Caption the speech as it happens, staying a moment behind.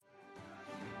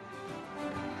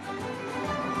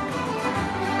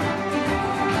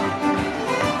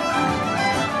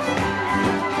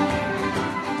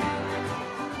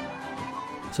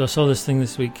So I saw this thing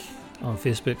this week on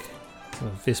Facebook.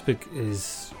 Facebook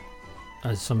is,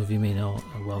 as some of you may know,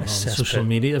 a well-known social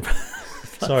media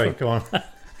Sorry, go on.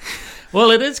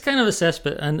 Well, it is kind of a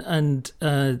cesspit. And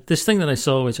this thing that I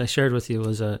saw, which I shared with you,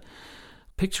 was a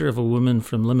picture of a woman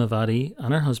from Limavady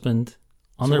and her husband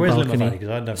on their balcony.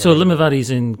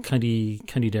 Limavady's in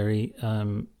County Derry,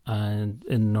 and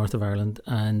in north of Ireland.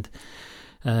 And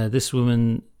this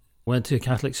woman went to a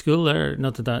Catholic school there.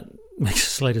 Not that makes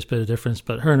the slightest bit of difference,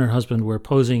 but her and her husband were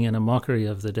posing in a mockery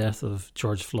of the death of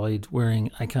George Floyd, wearing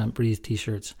 "I Can't Breathe"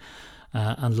 t-shirts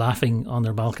and laughing on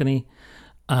their balcony.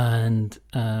 And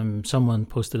someone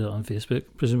posted it on Facebook,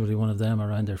 presumably one of them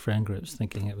around their friend groups,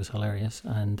 thinking it was hilarious.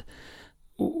 And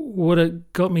what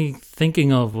it got me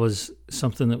thinking of was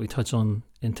something that we touch on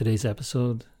in today's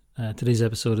episode. Today's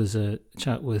episode is a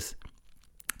chat with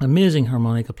amazing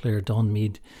harmonica player Don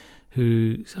Mead,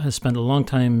 who has spent a long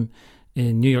time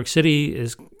in New York City,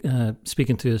 is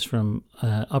speaking to us from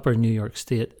upper New York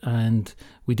State, and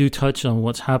we do touch on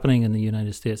what's happening in the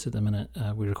United States at the minute.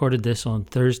 We recorded this on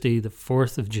Thursday, the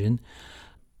 4th of June.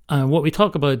 And what we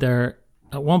talk about there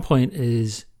at one point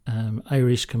is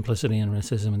Irish complicity and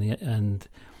racism, and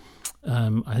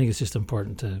I think it's just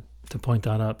important to point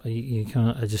that up.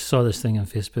 I just saw this thing on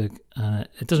Facebook, and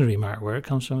it doesn't really matter where it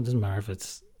comes from. It doesn't matter if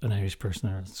it's an Irish person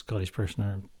or a Scottish person,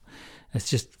 or it's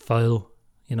just foul,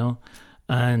 you know.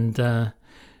 And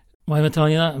why am I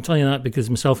telling you that? I'm telling you that because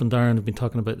myself and Darren have been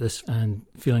talking about this and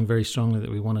feeling very strongly that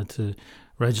we wanted to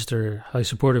register how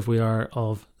supportive we are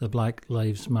of the Black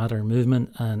Lives Matter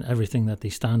movement and everything that they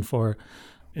stand for.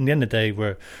 In the end of the day,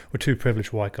 we're two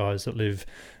privileged white guys that live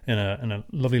in a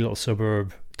lovely little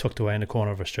suburb tucked away in the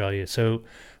corner of Australia. So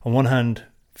on one hand,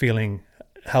 feeling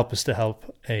helpless to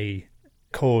help a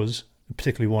cause,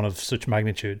 particularly one of such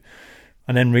magnitude,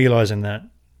 and then realising that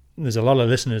there's a lot of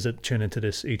listeners that tune into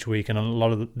this each week, and a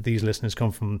lot of these listeners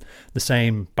come from the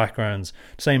same backgrounds,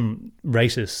 same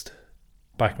racist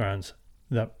backgrounds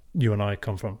that you and I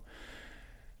come from.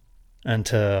 And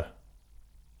to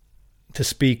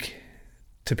speak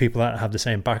to people that have the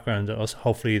same background as us,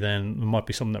 hopefully then it might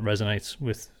be something that resonates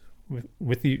with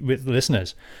the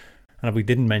listeners. And if we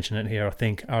didn't mention it here, I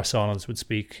think our silence would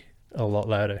speak a lot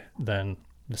louder than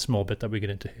the small bit that we get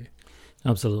into here.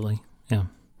 Absolutely, yeah.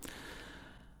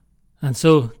 And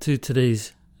so to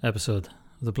today's episode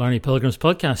of the Blarney Pilgrims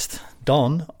podcast.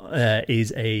 Don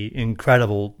is a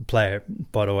incredible player,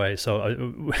 by the way.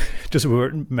 So we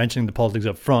were mentioning the politics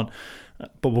up front,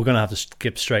 but we're going to have to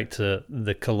skip straight to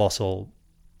the colossal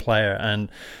player and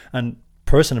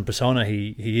person and persona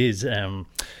he is.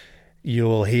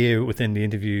 You'll hear within the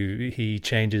interview he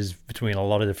changes between a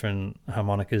lot of different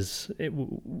harmonicas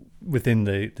within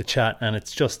the chat, and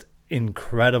it's just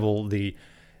incredible.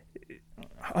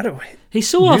 He's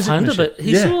so offhand about it.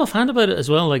 He's so offhand about it as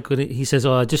well. Like when he says,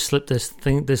 "Oh, I just slipped this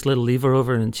little lever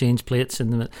over and changed plates,"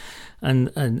 and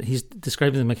he's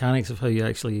describing the mechanics of how you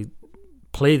actually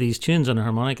play these tunes on a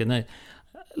harmonica. Now,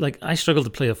 like I struggle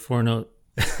to play a four note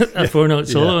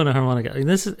solo on a harmonica. I mean,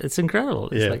 it's incredible.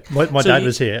 It's my dad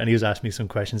was here and he was asking me some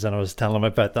questions, and I was telling him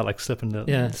about that, like slipping the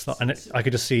and I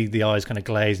could just see the eyes kind of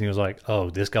glaze, and he was like, "Oh,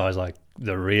 this guy's like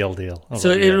the real deal." So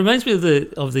like, it reminds me of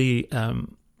the.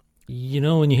 You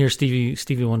know when you hear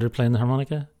Stevie Wonder playing the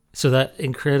harmonica? So that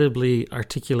incredibly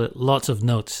articulate, lots and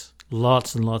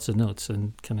lots of notes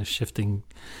and kind of shifting.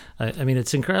 I mean,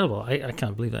 it's incredible. I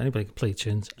can't believe that anybody can play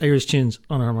Irish tunes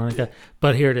on a harmonica.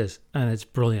 But here it is, and it's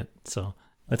brilliant. So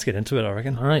let's get into it, I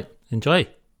reckon. All right, enjoy.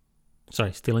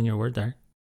 Sorry, stealing your word there.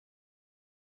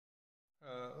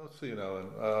 Let's see, Alan.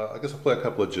 I guess I'll play a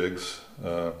couple of jigs.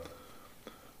 The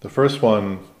first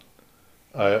one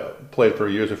I played for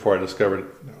years before I discovered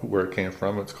where it came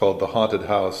from. It's called The Haunted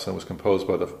House and was composed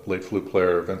by the late flute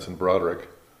player Vincent Broderick.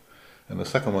 And the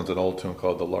second one's an old tune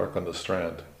called The Lark on the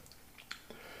Strand.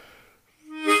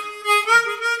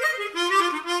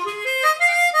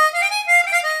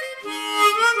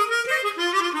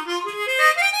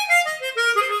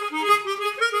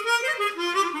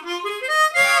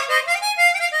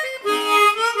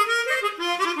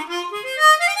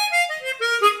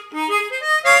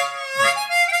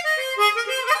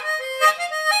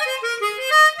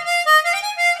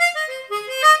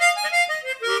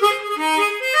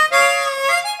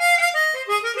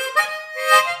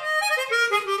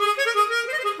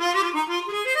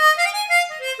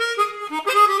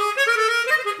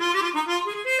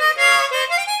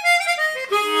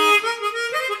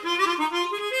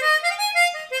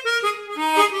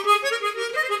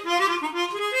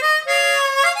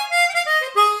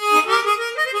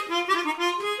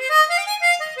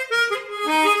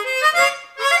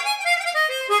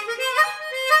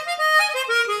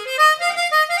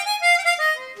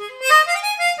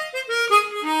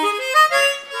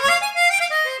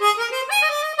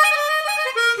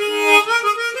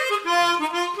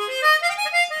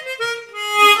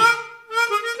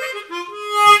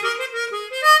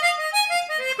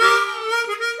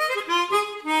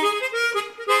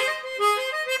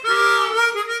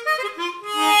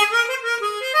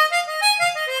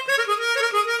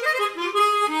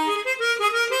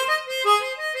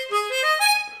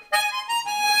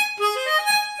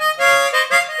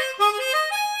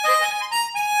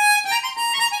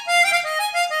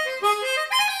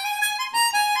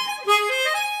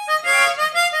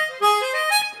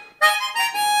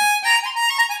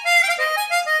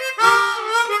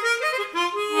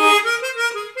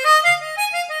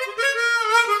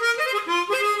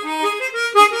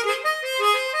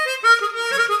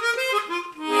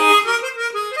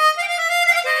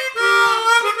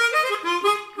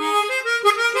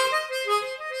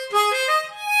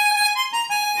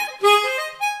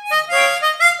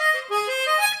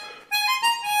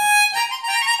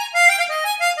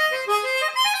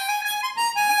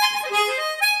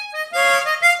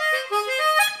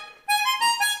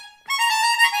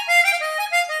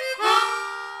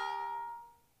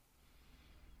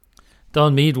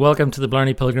 Don Mead, welcome to the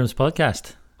Blarney Pilgrims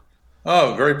podcast.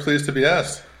 Oh, very pleased to be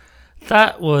asked.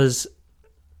 That was,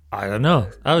 I don't know,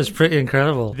 that was pretty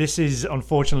incredible. This is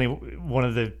unfortunately one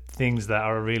of the things that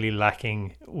are really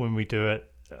lacking when we do it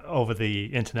over the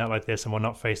internet like this and we're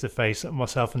not face to face.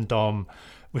 Myself and Dom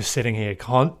was sitting here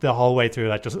the whole way through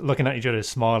that, just looking at each other,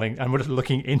 smiling, and we're just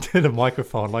looking into the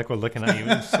microphone like we're looking at you. It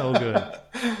was so good.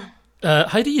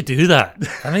 How do you do that?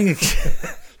 I mean,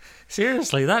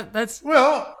 seriously, that's...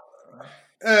 Well,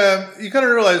 you got to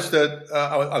realize that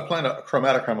I was playing a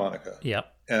chromatic harmonica. Yeah.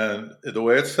 And the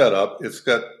way it's set up, it's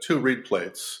got two reed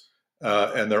plates,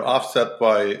 and they're offset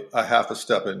by a half a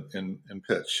step in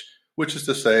pitch, which is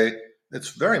to say it's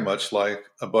very much like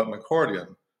a button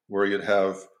accordion, where you'd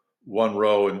have one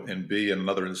row in B and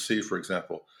another in C, for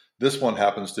example. This one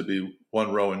happens to be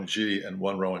one row in G and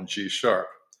one row in G sharp.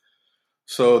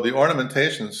 So the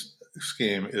ornamentation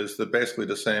scheme is basically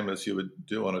the same as you would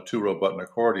do on a two-row button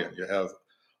accordion. You have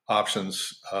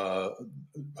options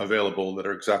available that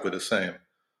are exactly the same.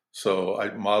 So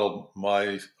I modeled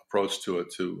my approach to it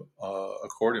to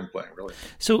accordion playing, really.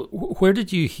 So who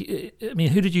did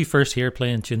you first hear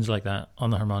playing tunes like that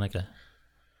on the harmonica?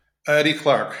 Eddie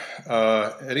Clark.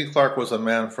 Eddie Clark was a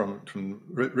man from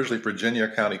originally Virginia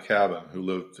County Cavan who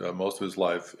lived most of his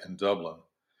life in Dublin.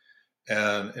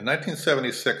 And in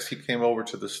 1976, he came over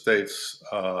to the States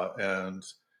and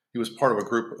he was part of a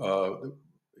group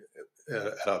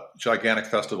at a gigantic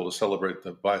festival to celebrate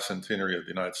the bicentenary of the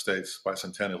United States,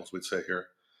 bicentennial, as we'd say here.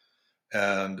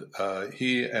 And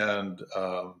he and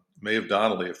Maeve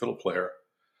Donnelly, a fiddle player,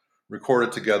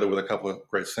 recorded together with a couple of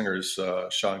great singers,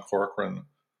 Sean Corcoran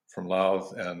from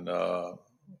Louth and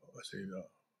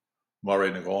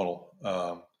Mairead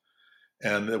O'Connell.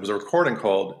 And there was a recording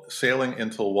called Sailing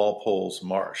into Walpole's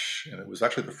Marsh. And it was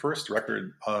actually the first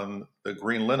record on the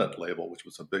Green Linnet label, which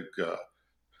was a big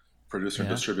producer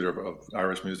and distributor of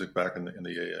Irish music back in the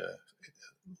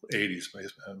 80s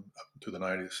up to the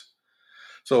 90s.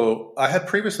 So I had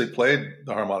previously played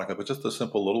the harmonica, but just the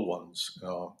simple little ones,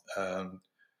 and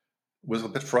was a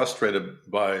bit frustrated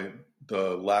by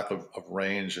the lack of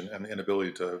range and the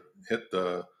inability to hit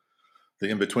the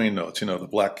in-between notes, the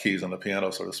black keys on the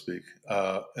piano, so to speak.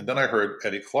 And then I heard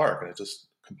Eddie Clark, and it just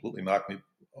completely knocked me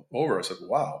over. I said,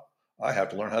 wow, I have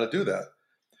to learn how to do that.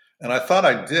 And I thought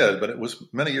I did, but it was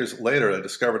many years later I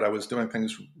discovered I was doing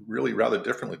things really rather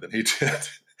differently than he did.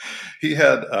 He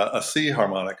had a C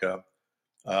harmonica,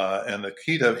 and the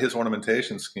key to his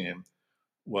ornamentation scheme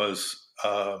was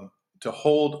to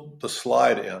hold the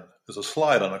slide in. There's a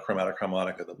slide on a chromatic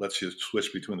harmonica that lets you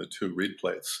switch between the two reed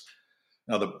plates.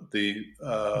 Now, the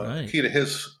key to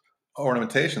his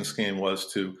ornamentation scheme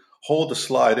was to hold the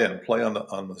slide in, play on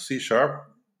the C sharp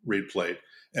reed plate,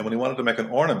 and when he wanted to make an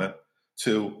ornament,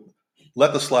 to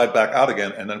let the slide back out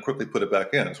again and then quickly put it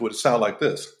back in. So it would sound like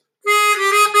this.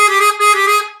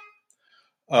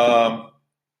 But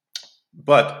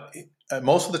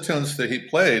most of the tunes that he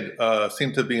played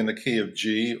seemed to be in the key of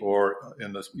G or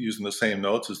using the same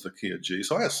notes as the key of G.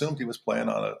 So I assumed he was playing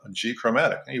on a G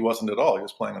chromatic. He wasn't at all. He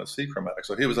was playing on a C chromatic.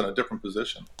 So he was in a different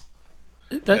position.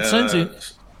 That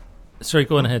sounds... Sorry,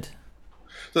 go on ahead.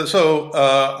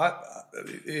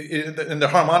 In the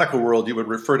harmonica world, you would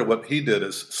refer to what he did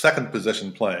as second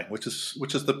position playing, which is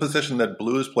the position that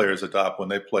blues players adopt when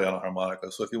they play on a harmonica.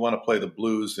 So if you want to play the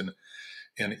blues in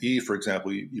E, for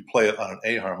example, you play it on an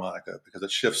A harmonica because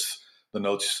it shifts the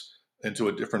notes into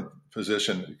a different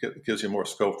position. It gives you more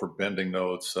scope for bending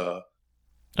notes.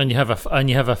 And you have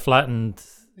a flattened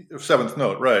seventh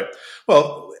note, right?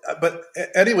 Well, but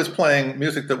Eddie was playing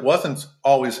music that wasn't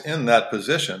always in that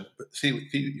position.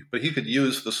 But he could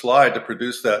use the slide to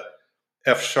produce that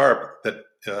F sharp that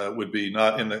would be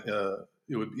not in the.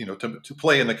 It would, to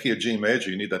play in the key of G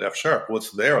major, you need that F sharp. Well,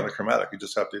 it's there on the chromatic. You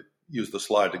just have to use the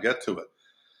slide to get to it.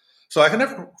 So I could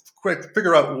never quite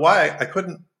figure out why I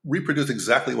couldn't reproduce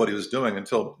exactly what he was doing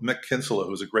until Mick Kinsella,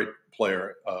 who was a great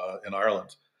player in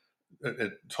Ireland,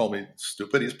 it told me,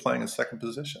 stupid, he's playing in second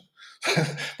position.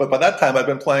 But by that time, I'd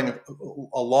been playing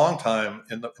a long time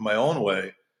in my own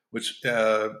way, which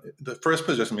the first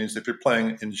position means if you're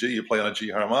playing in G, you play on a G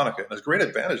harmonica. And there's great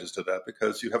advantages to that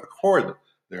because you have a chord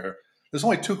there. There's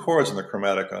only two chords in the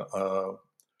chromatic.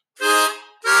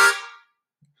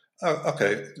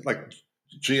 Like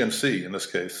G and C in this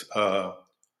case,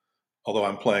 although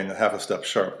I'm playing a half a step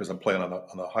sharp because I'm playing on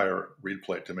a higher reed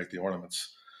plate to make the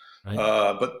ornaments. Right.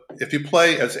 But if you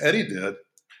play as Eddie did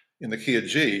in the key of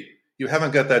G, you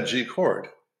haven't got that G chord.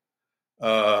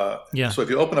 So if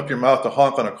you open up your mouth to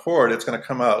honk on a chord, it's going to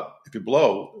come out, if you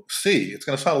blow C, it's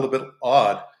going to sound a little bit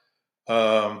odd.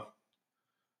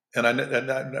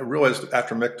 I realized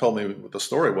after Mick told me what the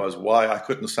story was, why I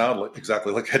couldn't sound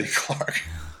exactly like Eddie Clark.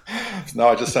 Now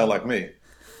I just sound like me.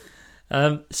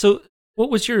 So what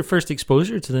was your first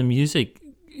exposure to the music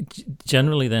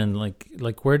generally then?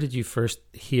 Like where did you first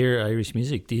hear Irish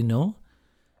music? Do you know?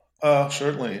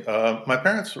 Certainly. My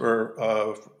parents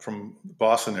were from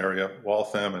Boston area,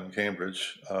 Waltham and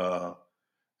Cambridge.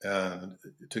 And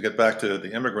to get back to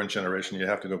the immigrant generation, you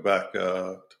have to go back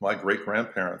to my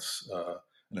great-grandparents.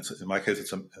 And in my case,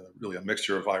 it's really a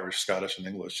mixture of Irish, Scottish, and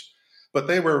English. But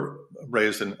they were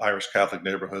raised in Irish Catholic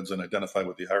neighborhoods and identified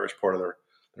with the Irish part of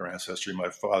their ancestry. My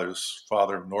father's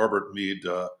father, Norbert Mead,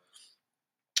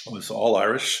 was all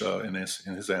Irish in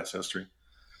his ancestry.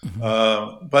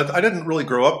 Mm-hmm. But I didn't really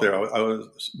grow up there.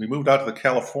 We moved out to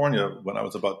California when I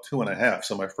was about 2.5.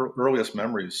 So my earliest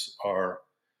memories are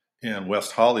in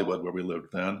West Hollywood, where we lived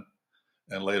then,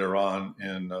 and later on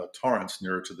in Torrance,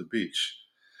 nearer to the beach.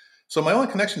 So my only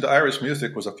connection to Irish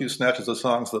music was a few snatches of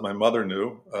songs that my mother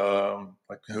knew,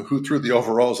 like Who Threw the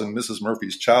Overalls and Mrs.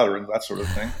 Murphy's Chowder and that sort of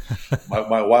thing.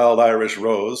 my Wild Irish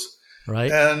Rose.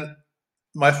 Right. And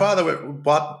my father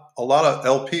bought a lot of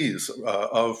LPs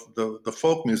of the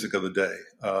folk music of the day,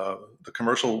 the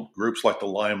commercial groups like the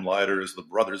Limelighters, the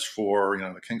Brothers Four,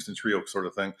 the Kingston Trio sort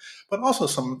of thing, but also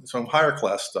some higher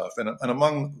class stuff. And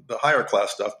among the higher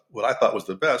class stuff, what I thought was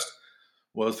the best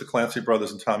was the Clancy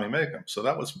Brothers and Tommy Makem. So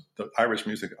that was the Irish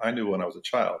music I knew when I was a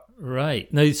child. Right.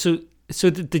 Now, so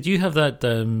did you have that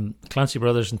Clancy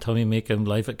Brothers and Tommy Makem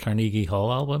Live at Carnegie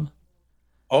Hall album?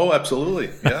 Oh, absolutely.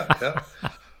 Yeah.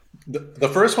 The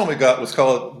first one we got was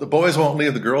called "The Boys Won't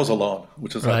Leave the Girls Alone,"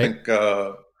 which is, right. I think,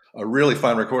 a really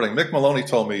fine recording. Mick Maloney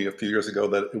told me a few years ago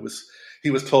that he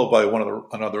was told by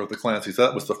another of the Clancys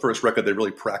that was the first record they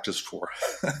really practiced for.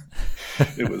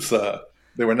 It was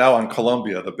they were now on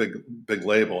Columbia, the big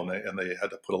label, and they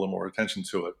had to put a little more attention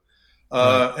to it.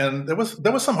 Right. And there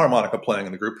was some harmonica playing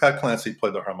in the group. Pat Clancy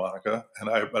played the harmonica,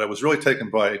 but I was really taken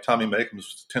by Tommy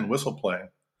Makem's tin whistle playing.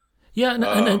 Yeah,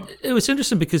 and it was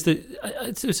interesting because it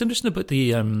was interesting about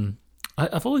the.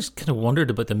 I've always kind of wondered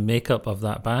about the makeup of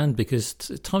that band because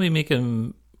Tommy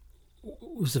Makem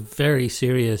was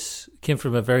came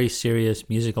from a very serious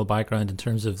musical background in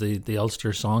terms of the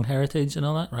Ulster song heritage and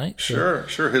all that, right? Sure.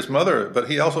 His mother, but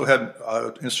he also had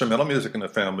instrumental music in the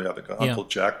family. I think Uncle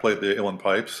Jack played the uilleann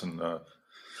pipes, and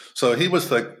so he was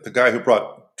the guy who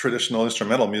brought traditional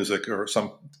instrumental music, or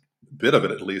some bit of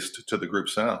it at least, to the group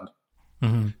sound.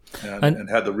 Mm-hmm. And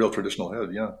had the real traditional head,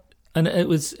 yeah. And it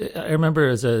was, I remember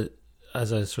as a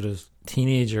sort of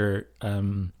teenager,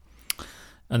 and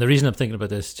the reason I'm thinking about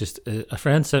this, just a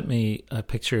friend sent me a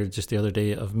picture just the other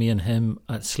day of me and him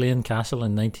at Slane Castle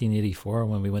in 1984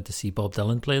 when we went to see Bob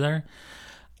Dylan play there.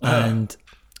 And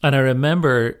I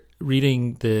remember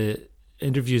reading the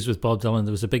interviews with Bob Dylan.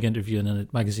 There was a big interview in a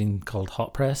magazine called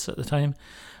Hot Press at the time,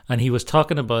 and he was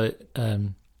talking about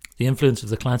the influence of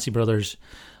the Clancy Brothers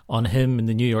on him in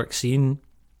the New York scene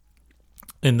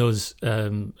in those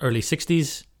early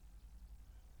 60s.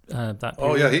 That period.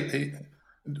 Oh, yeah.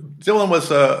 Dylan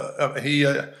was, I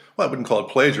wouldn't call it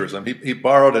plagiarism. He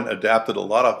borrowed and adapted a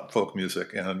lot of folk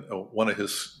music, and one of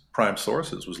his prime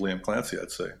sources was Liam Clancy,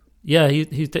 I'd say. Yeah,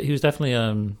 he was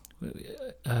definitely,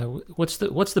 what's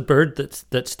the bird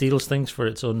that steals things for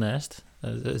its own nest?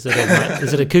 Is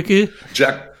it a cuckoo?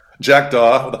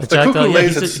 Jackdaw. The cuckoo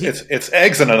lays its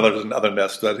eggs in another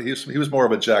nest. He was more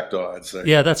of a jackdaw, I'd say.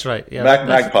 Yeah, that's right. Yeah,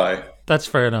 magpie. That's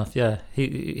fair enough. Yeah,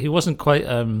 he wasn't quite.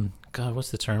 God,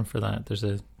 what's the term for that? There's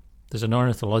an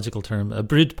ornithological term, a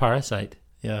brood parasite.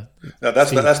 Yeah. No,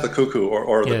 that's the cuckoo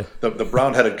or the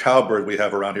brown-headed cowbird we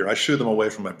have around here. I shoo them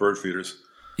away from my bird feeders.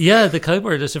 Yeah, the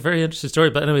cowbird is a very interesting story.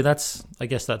 But anyway, I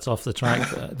guess that's off the track.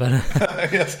 But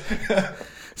yes.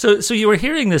 So you were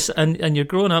hearing this, and you're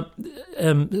growing up.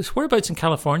 Whereabouts in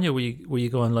California were you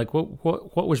going? Like,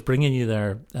 what was bringing you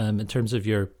there in terms of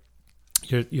your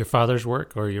father's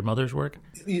work or your mother's work?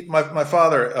 My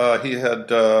father, he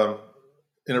had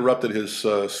interrupted his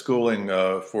schooling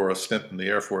for a stint in the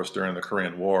Air Force during the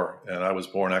Korean War, and I was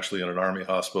born actually in an Army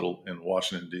hospital in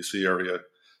Washington D.C. area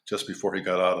just before he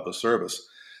got out of the service.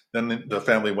 Then the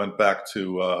family went back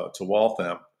to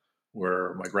Waltham,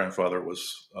 where my grandfather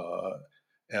was.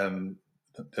 And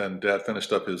then Dad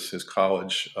finished up his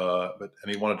college, and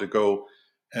he wanted to go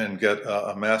and get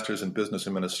a master's in business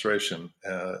administration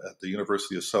at the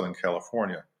University of Southern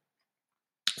California.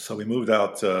 So we moved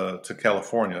out to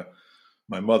California.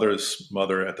 My mother's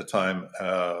mother at the time,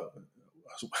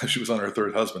 she was on her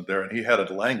third husband there, and he had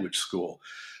a language school.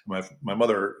 My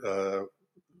mother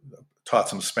taught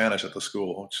some Spanish at the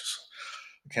school, which is,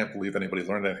 I can't believe anybody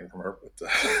learned anything from her.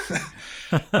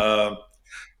 But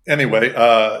anyway,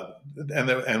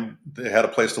 and they had a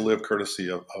place to live, courtesy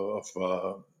of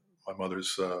my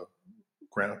mother's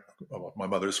my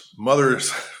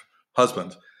mother's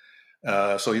husband.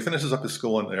 So he finishes up his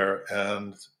school in there,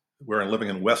 and we're living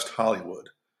in West Hollywood.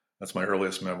 That's my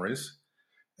earliest memories.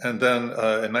 And then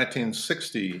in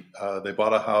 1960, they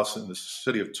bought a house in the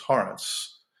city of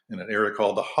Torrance in an area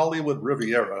called the Hollywood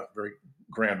Riviera, very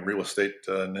grand real estate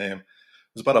name.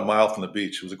 It was about a mile from the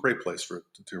beach. It was a great place to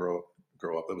grow up.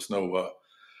 There was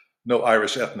no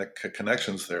Irish ethnic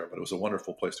connections there, but it was a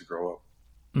wonderful place to grow up.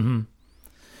 Mm-hmm.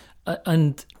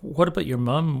 And what about your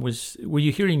mum? Were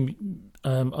you hearing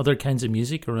other kinds of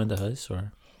music around the house,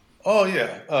 or? Oh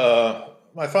yeah,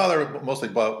 my father mostly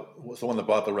was the one that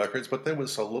bought the records, but there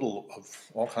was a little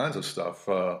of all kinds of stuff.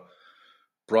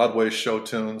 Broadway show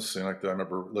tunes. I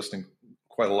remember listening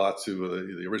quite a lot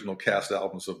to the original cast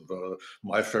albums of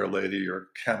My Fair Lady or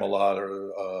Camelot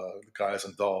or Guys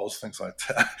and Dolls, things like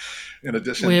that. In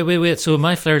addition, wait. So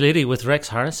My Fair Lady with Rex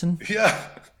Harrison? Yeah,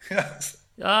 yes.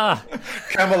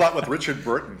 Camelot with Richard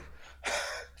Burton.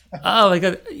 Oh my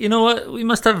God! You know what? We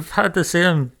must have had the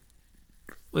same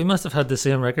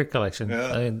record collection.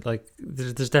 Yeah.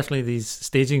 There's definitely these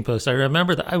staging posts. I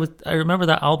remember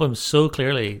that album so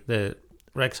clearly. The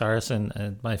Rex Harrison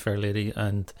and My Fair Lady,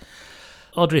 and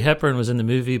Audrey Hepburn was in the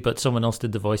movie, but someone else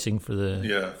did the voicing for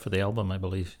the album, I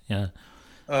believe. Yeah.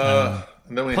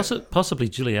 Possibly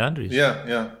Julie Andrews.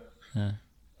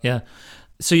 Yeah.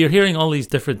 So you're hearing all these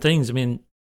different things. I mean,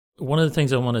 one of the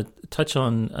things I want to touch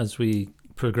on as we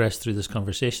progress through this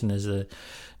conversation is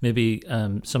maybe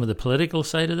some of the political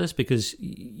side of this, because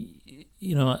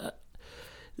the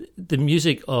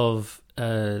music of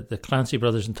the Clancy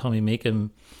Brothers and Tommy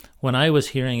Makem, when I was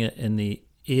hearing it in the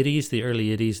 80s, the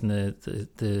early 80s and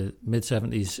the mid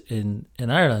 70s in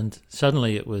Ireland,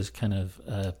 suddenly it was kind of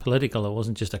political. It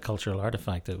wasn't just a cultural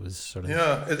artifact. It was sort of...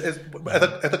 Yeah.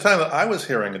 At the time that I was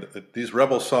hearing it, these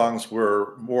rebel songs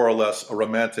were more or less a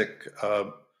romantic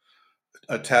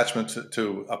attachment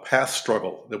to a past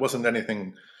struggle. There wasn't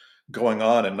anything going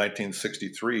on in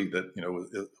 1963 that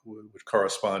would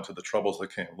correspond to the troubles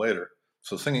that came later.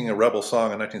 So singing a rebel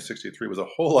song in 1963 was a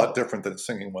whole lot different than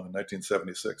singing one in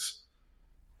 1976.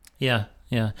 Yeah.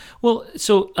 Well,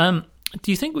 so do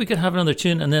you think we could have another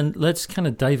tune, and then let's kind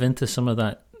of dive into some of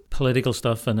that political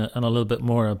stuff and a little bit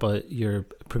more about your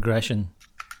progression?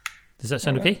 Does that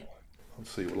sound okay?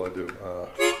 Let's see, what will I do?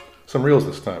 Some reels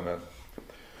this time, man.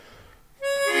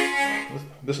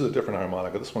 This is a different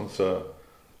harmonica. This one's a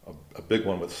big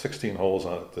one with 16 holes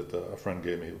on it that a friend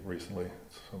gave me recently.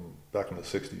 It's from back in the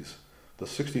 60s. The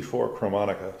 64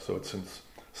 Chromonica, so it's in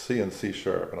C and C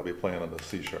sharp, and I'll be playing on the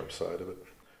C sharp side of it.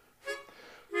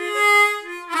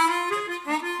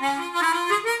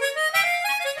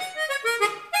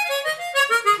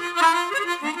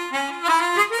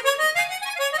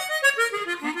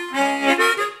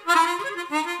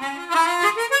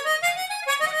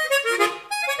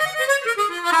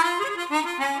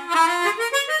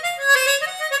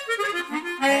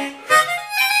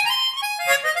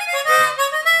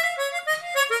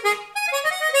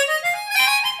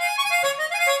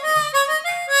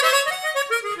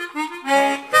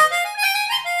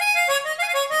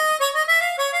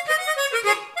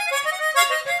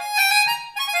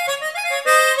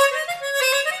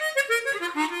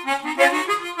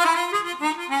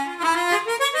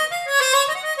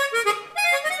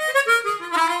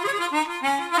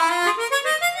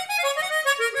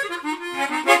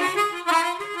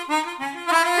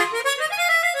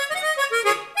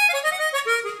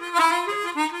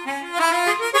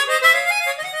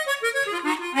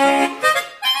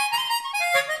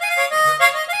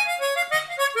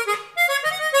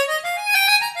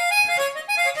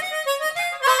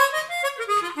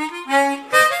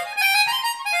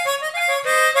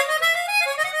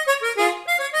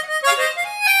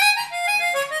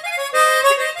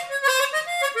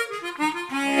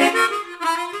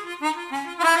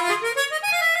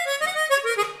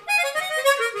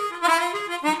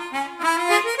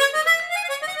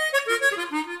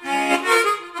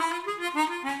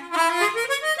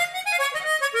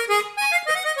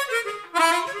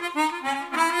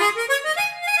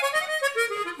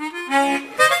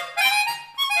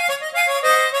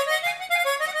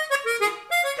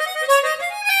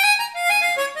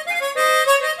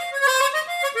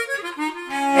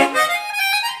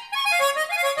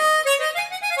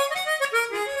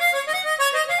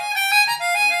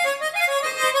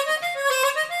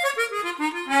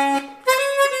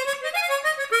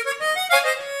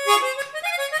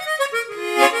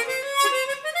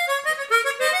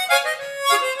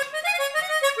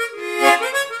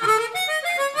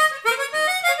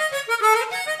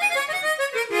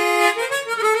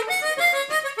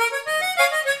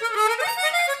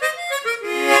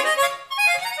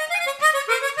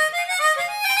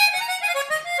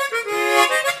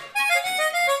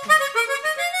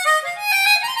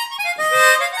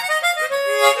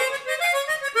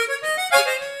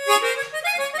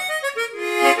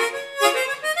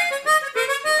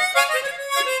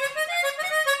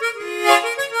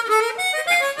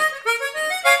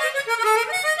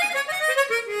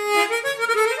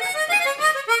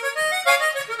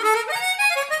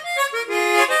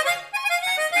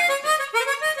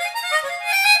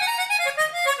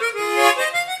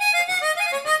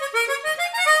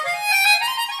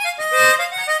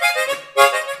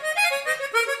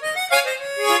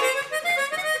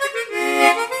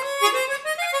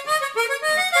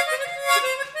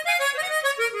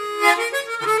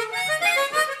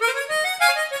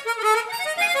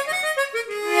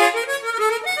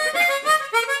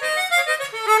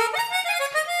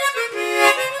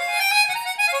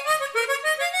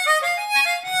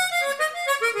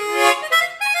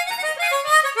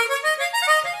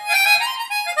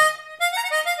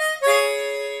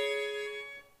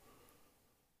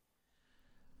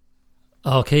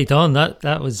 Okay, Don,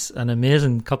 that was an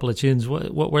amazing couple of tunes.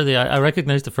 What were they? I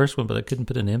recognized the first one, but I couldn't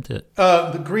put a name to it.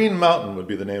 The Green Mountain would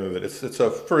be the name of it. It's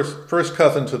a first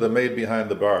cousin to the Maid Behind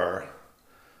the Bar.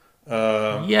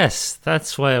 Yes,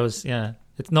 that's why I was. Yeah,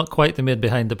 it's not quite the Maid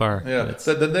Behind the Bar. Yeah,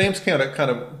 the names kind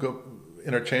of go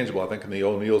interchangeable. I think in the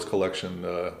O'Neill's collection,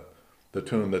 the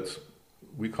tune that's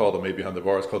we call the Maid Behind the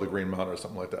Bar is called the Green Mountain or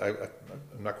something like that.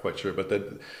 I'm not quite sure, but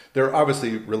they're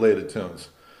obviously related tunes.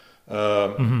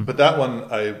 But that one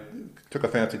I took a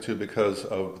fancy to because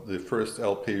of the first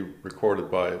LP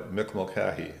recorded by Mick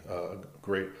Mulcahy, a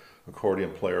great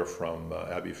accordion player from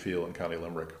Abbeyfield in County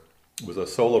Limerick. It was a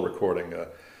solo recording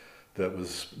that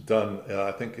was done,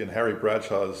 I think, in Harry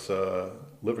Bradshaw's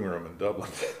living room in Dublin.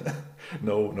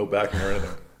 no backing or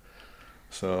anything.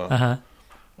 So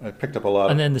I picked up a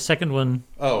lot. And then the second one?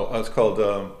 Oh, it's called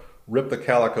Rip the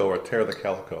Calico or Tear the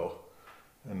Calico.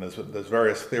 And there's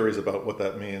various theories about what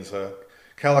that means.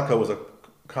 Calico was a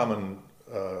common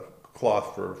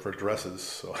cloth for dresses,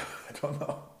 so I don't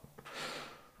know.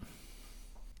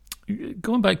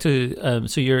 Going back to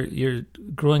so you're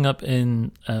growing up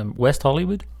in West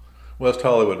Hollywood. West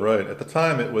Hollywood, right? At the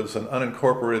time, it was an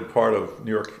unincorporated part of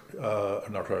New York,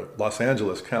 Los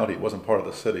Angeles County. It wasn't part of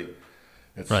the city.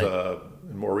 It's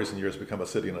in more recent years become a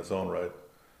city in its own right.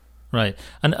 Right,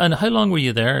 and how long were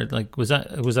you there? Like, was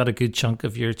that a good chunk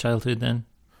of your childhood then?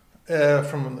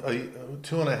 From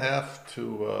 2.5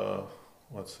 to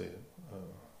let's see,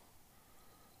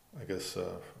 I guess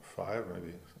 5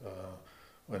 maybe.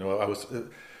 I was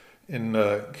in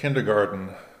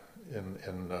kindergarten in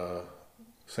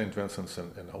St. Vincent's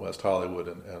in West Hollywood,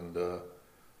 and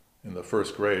in the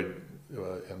first grade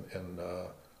in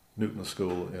Newton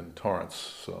School in Torrance.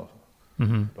 So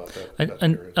about that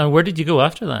period. And where did you go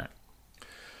after that?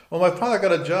 Well, my father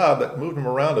got a job that moved him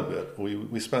around a bit.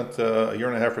 We spent a year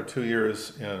and a half or 2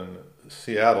 years in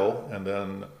Seattle, and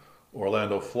then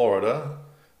Orlando, Florida,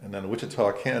 and then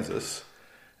Wichita, Kansas.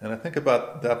 And I think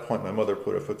about that point, my mother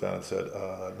put her foot down and said,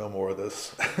 "No more of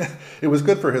this." It was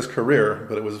good for his career,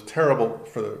 but it was terrible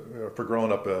for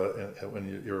growing up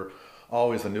when you're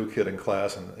always a new kid in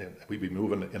class, and we'd be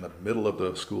moving in the middle of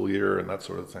the school year and that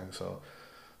sort of thing. So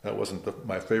that wasn't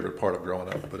my favorite part of growing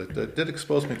up, but it did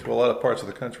expose me to a lot of parts of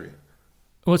the country.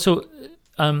 Well, so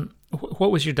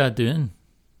what was your dad doing?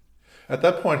 At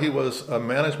that point, he was a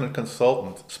management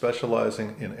consultant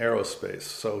specializing in aerospace.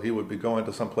 So he would be going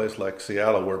to some place like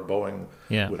Seattle where Boeing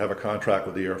would have a contract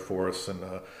with the Air Force, and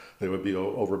they would be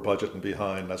over budget and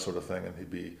behind, that sort of thing. And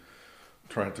he'd be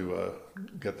trying to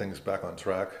get things back on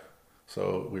track.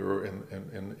 So we were in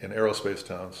aerospace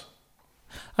towns.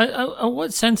 In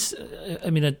what sense? I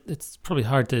mean, it's probably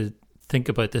hard to think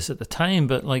about this at the time,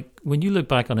 but like when you look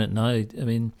back on it now, I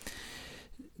mean,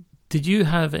 did you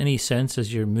have any sense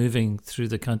as you're moving through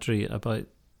the country about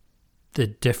the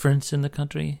difference in the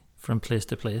country from place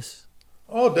to place?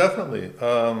 Oh, definitely.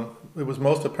 It was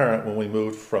most apparent when we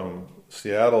moved from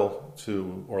Seattle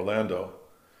to Orlando.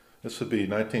 This would be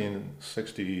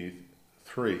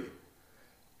 1963.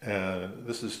 And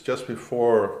this is just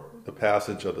before the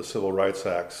passage of the Civil Rights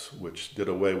Acts, which did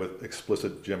away with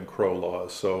explicit Jim Crow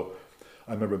laws. So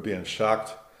I remember being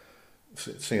shocked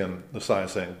seeing the sign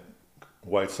saying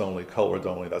whites only, colored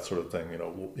only, that sort of thing. You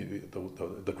know,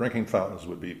 the drinking fountains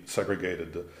would be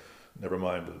segregated, never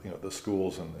mind, you know, the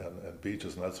schools and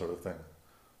beaches and that sort of thing.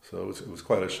 So it was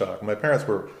quite a shock. My parents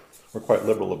were quite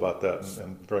liberal about that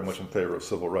and very much in favor of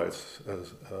civil rights.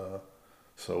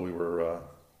 So we were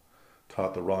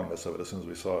taught the wrongness of it as soon as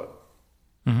we saw it.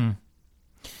 Mm-hmm.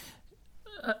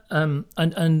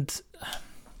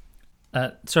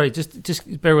 Sorry,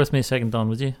 just bear with me a second, Don,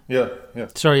 would you? Yeah.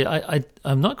 Sorry,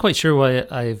 I'm not quite sure why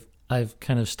I've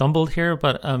kind of stumbled here,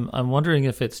 but I'm wondering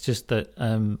if it's just that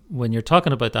when you're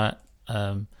talking about that,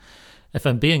 if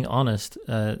I'm being honest,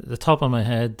 the top of my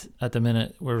head at the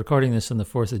minute, we're recording this on the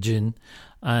 4th of June,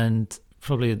 and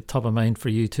probably the top of mind for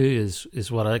you too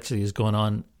is what actually is going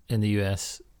on in the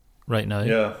US right now.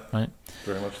 Yeah, right.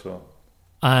 Very much so.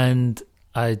 And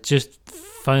I just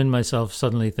found myself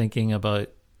suddenly thinking about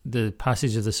the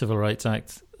passage of the Civil Rights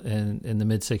Act in the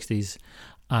mid-60s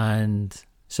and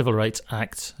Civil Rights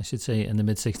Acts, I should say, in the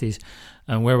mid-60s,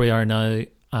 and where we are now.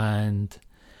 And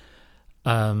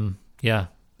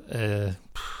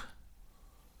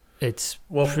it's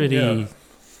pretty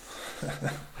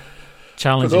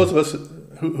challenging. For those of us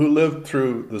who lived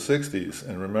through the 60s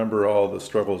and remember all the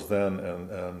struggles then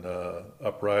and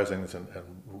uprisings and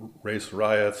race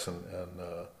riots and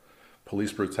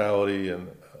police brutality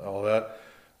and all that,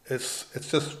 it's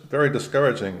just very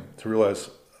discouraging to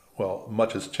realize, well,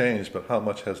 much has changed, but how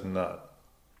much has not?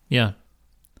 Yeah.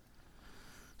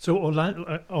 So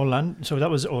Orlando. So that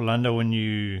was Orlando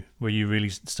where you really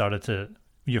started to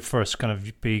your first kind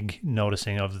of big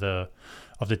noticing of the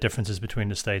differences between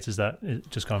the states. Is that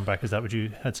just going back? Is that what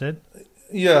you had said?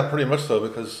 Yeah, pretty much so.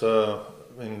 Because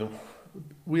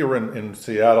we were in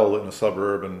Seattle in a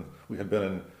suburb, and we had been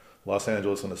in Los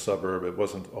Angeles in a suburb. It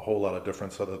wasn't a whole lot of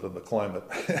difference other than the climate.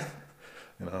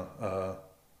 So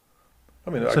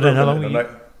then, how long?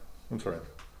 I'm sorry.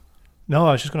 No,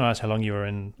 I was just going to ask how long you were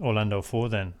in Orlando for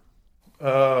then.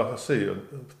 Let's see,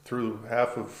 through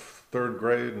half of third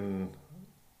grade and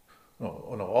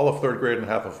all of third grade and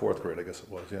half of fourth grade, I guess it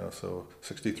was. So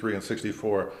 63 and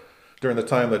 64, during the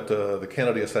time that the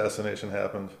Kennedy assassination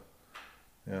happened.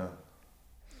 Yeah.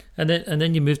 And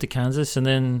then you moved to Kansas, and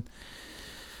then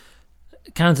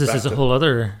Kansas is a whole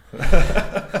other.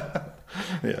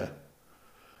 Yeah.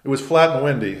 It was flat and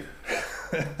windy.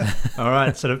 All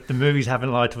right, so the movies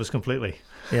haven't lied to us completely.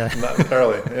 Yeah, not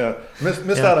entirely. Yeah,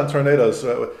 missed out on tornadoes.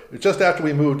 Just after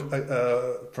we moved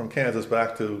from Kansas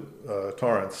back to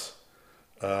Torrance,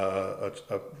 a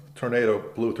tornado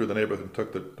blew through the neighborhood and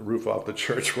took the roof off the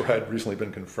church where I'd recently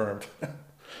been confirmed.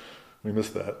 We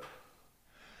missed that.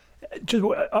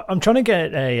 I'm trying to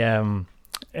get a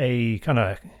kind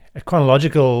of a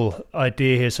chronological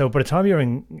idea here. So by the time you're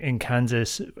in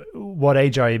Kansas, what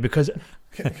age are you? Because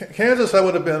Kansas, I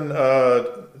would have been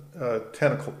about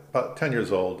 10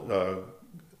 years old,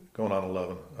 going on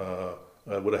 11.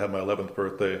 I would have had my 11th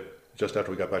birthday just after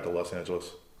we got back to Los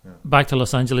Angeles. Yeah. Back to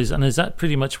Los Angeles, and is that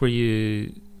pretty much where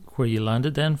you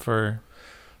landed then for?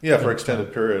 Yeah, for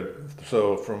extended period.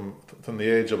 So from the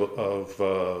age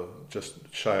of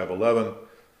just shy of 11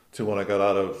 to when I got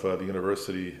out of the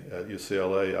university at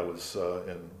UCLA, I was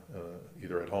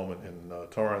either at home in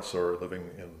Torrance or living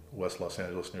in West Los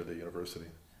Angeles near the university.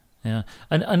 Yeah,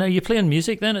 and are you playing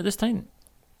music then at this time?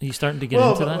 Are you starting to get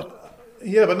into that?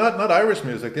 Yeah, but not Irish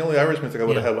music. The only Irish music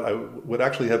I would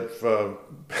actually have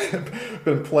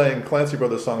been playing Clancy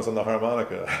Brothers songs on the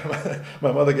harmonica.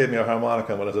 My mother gave me a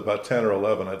harmonica when I was about 10 or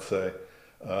 11, I'd say.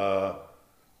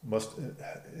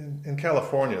 In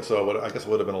California, so I guess it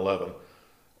would have been 11.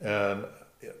 And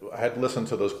I had listened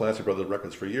to those Clancy Brothers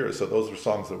records for years, so those were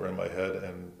songs that were in my head,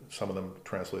 and some of them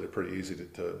translated pretty easy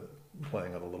to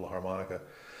playing on a little harmonica.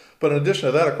 But in addition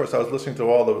to that, of course, I was listening to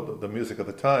all the music at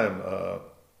the time,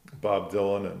 Bob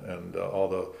Dylan and all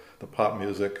the pop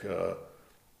music.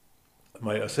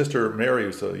 My sister Mary,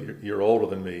 who's a year older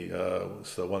than me,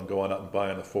 was the one going out and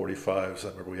buying the 45s. I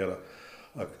remember we had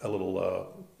a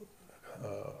little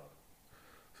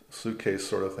suitcase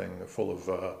sort of thing full of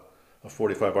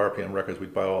 45 RPM records.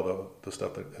 We'd buy all the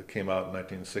stuff that came out in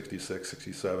 1966,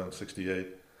 67, 68.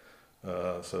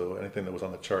 So anything that was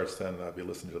on the charts then, I'd be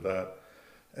listening to that.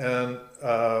 And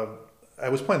I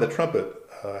was playing the trumpet.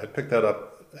 I picked that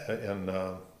up in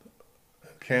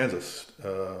Kansas.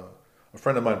 A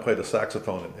friend of mine played the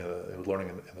saxophone. He was learning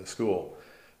in the school.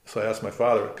 So I asked my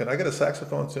father, "Can I get a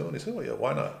saxophone too?" And he said, "Well, yeah,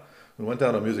 why not?" We went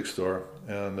down to a music store,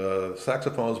 and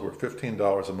saxophones were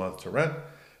 $15 a month to rent,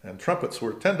 and trumpets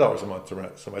were $10 a month to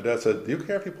rent. So my dad said, "Do you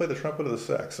care if you play the trumpet or the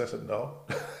sax?" I said, "No."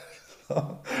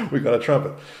 So we got a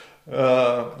trumpet.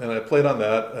 And I played on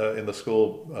that in the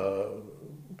school,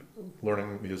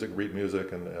 learning music, read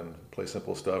music, and play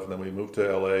simple stuff. And then we moved to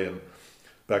LA and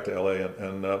back to LA.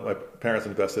 And my parents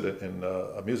invested in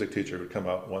a music teacher who'd come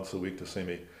out once a week to see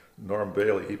me, Norm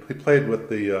Bailey. He played with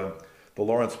the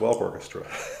Lawrence Welk Orchestra.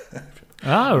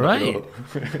 Ah, right.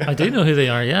 I do know who they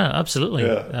are. Yeah, absolutely.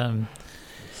 Yeah.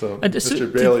 So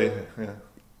Mr. Bailey. Yeah.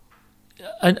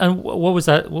 And what was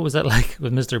that? What was that like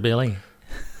with Mr. Bailey?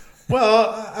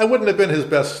 Well, I wouldn't have been his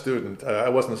best student. I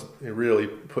wasn't really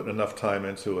putting enough time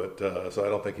into it, so I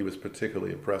don't think he was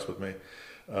particularly impressed with me.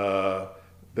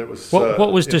 There was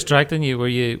what was distracting you? Were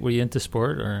you into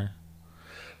sport or?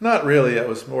 Not really. I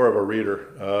was more of a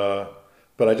reader,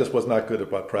 but I just was not good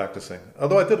about practicing.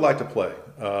 Although I did like to play,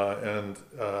 and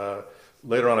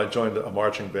later on I joined a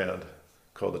marching band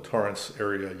called the Torrance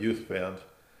Area Youth Band,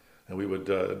 and we would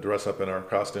dress up in our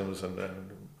costumes and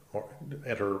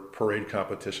enter parade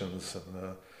competitions,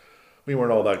 and we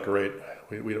weren't all that great.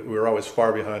 We were always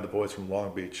far behind the boys from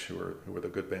Long Beach, who were the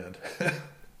good band.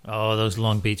 Oh, those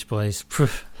Long Beach boys.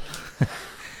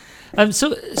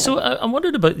 So I'm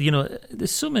wondering about,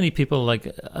 there's so many people like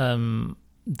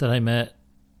that I met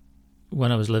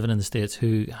when I was living in the States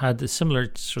who had a similar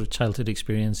sort of childhood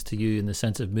experience to you in the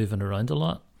sense of moving around a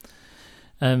lot.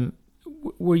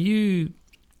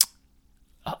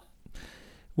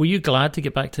 Were you glad to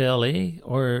get back to LA,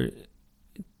 or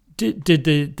did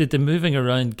the moving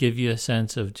around give you a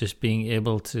sense of just being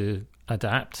able to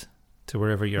adapt to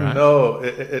wherever you're at? No,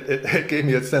 it gave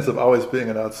me a sense of always being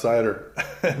an outsider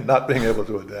and not being able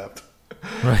to adapt.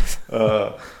 Right.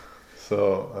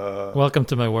 Welcome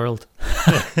to my world.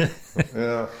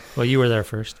 Yeah. Well, you were there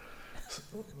first.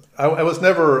 I was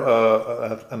never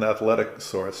an athletic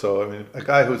sort, so I mean, a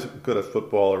guy who's good at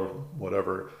football or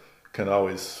whatever can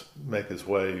always make his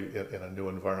way in a new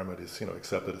environment. He's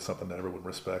accepted as something that everyone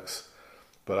respects.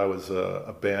 But I was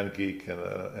a band geek and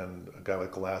a guy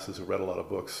with glasses who read a lot of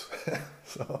books,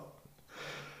 so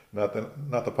not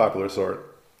the popular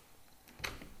sort.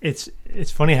 It's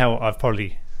funny how I've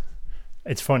probably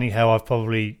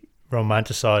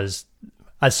romanticized,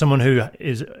 as someone who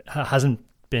hasn't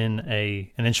been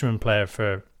an instrument player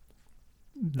for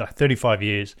like 35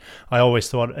 years. I always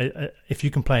thought if you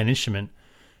can play an instrument,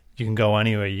 you can go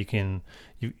anywhere.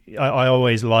 I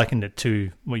always likened it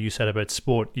to what you said about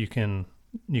sport. You can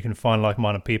find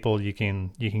like-minded people. You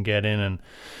can get in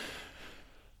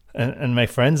and make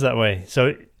friends that way.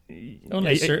 So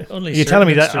only you're telling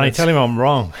me that, and you're telling me I'm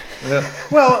wrong. Yeah.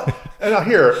 Well, and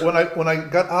here when I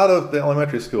got out of the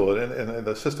elementary school and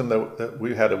the system that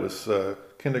we had, it was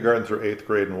kindergarten through 8th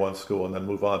grade in one school, and then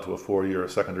move on to a 4-year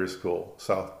secondary school,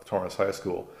 South Torrance High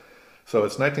School. So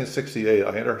it's 1968.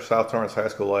 I enter South Torrance High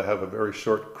School. I have a very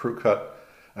short crew cut.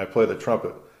 I play the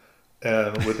trumpet.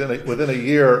 And within a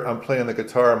year, I'm playing the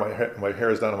guitar. My hair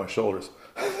is down to my shoulders.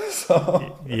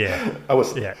 So yeah, I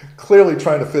was clearly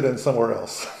trying to fit in somewhere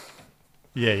else.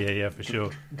 Yeah, for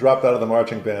sure. Dropped out of the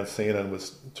marching band scene and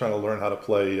was trying to learn how to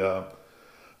play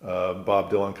Bob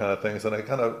Dylan kind of things. And I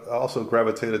kind of also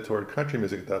gravitated toward country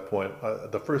music at that point.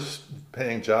 The first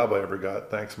paying job I ever got,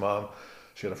 thanks Mom,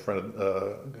 she had a friend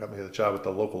got me a job at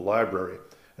the local library,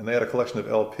 and they had a collection of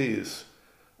LPs.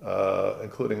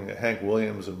 Including Hank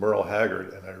Williams and Merle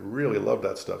Haggard, and I really loved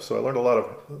that stuff. So I learned a lot of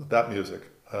that music,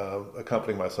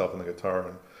 accompanying myself on the guitar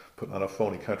and putting on a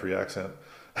phony country accent,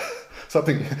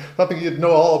 something you'd know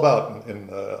all about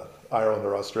in Ireland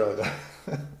or Australia.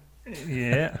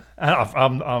 Yeah,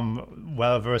 I'm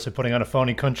well versed at putting on a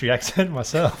phony country accent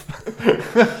myself,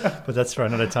 but that's for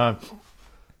another time.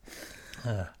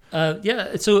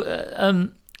 So,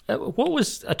 what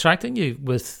was attracting you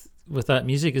with that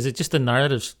music? Is it just the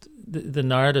narrative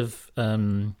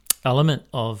element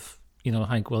of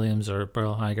Hank Williams or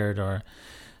Merle Haggard or?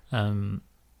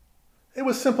 It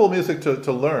was simple music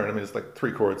to learn. I mean, it's like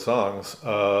 3-chord songs,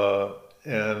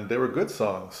 and they were good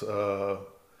songs.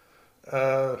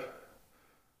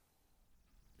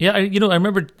 Yeah, I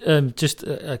remember just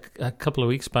a couple of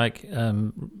weeks back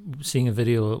seeing a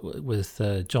video with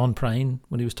John Prine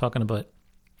when he was talking about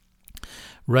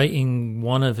writing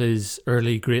one of his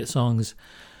early great songs,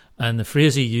 and the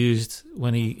phrase he used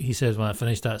when he said, when I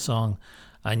finished that song,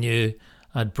 I knew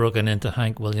I'd broken into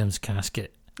Hank Williams'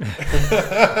 casket. Do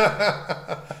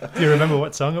you remember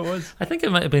what song it was? I think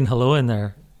it might have been Hello in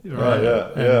there. Right,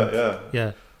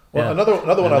 yeah. Well,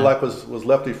 another one I like was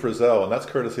Lefty Frizzell, and that's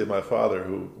courtesy of my father,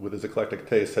 who, with his eclectic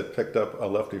taste, had picked up a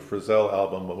Lefty Frizzell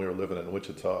album when we were living in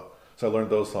Wichita. So I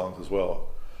learned those songs as well.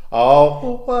 All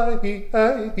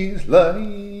Hawaii's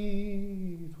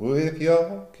light with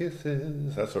your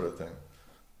kisses, that sort of thing.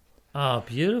 Oh,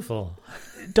 beautiful.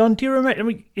 Don, do you remember? I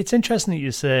mean, it's interesting that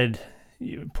you said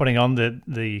putting on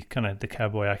the kind of the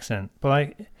cowboy accent,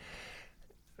 but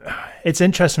it's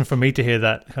interesting for me to hear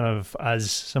that kind of as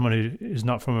someone who is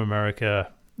not from America,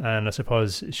 and I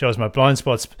suppose it shows my blind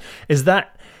spots. Did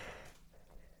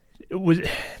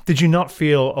you not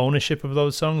feel ownership of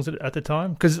those songs at the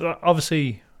time? Because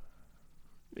obviously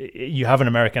you have an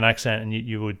American accent, and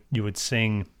you would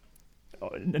sing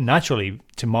naturally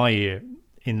to my ear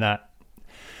in that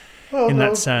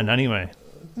sound anyway.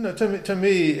 No, to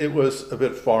me it was a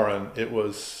bit foreign. It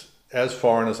was as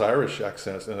foreign as Irish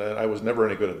accents, and I was never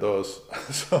any good at those.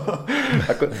 So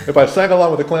if I sang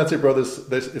along with the Clancy Brothers,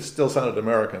 it still sounded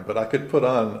American, but I could put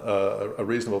on a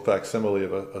reasonable facsimile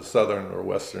of a Southern or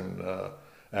Western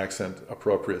accent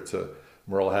appropriate to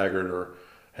Merle Haggard or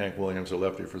Hank Williams or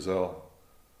Lefty Frizzell.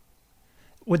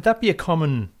 Would that be a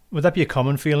common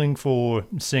feeling for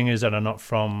singers that are not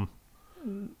from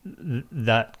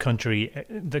that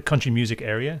the country music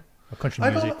area? I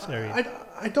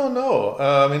don't know.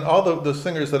 I mean, all the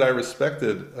singers that I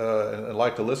respected and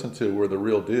liked to listen to were the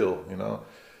real deal.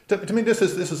 To me, this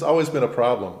has always been a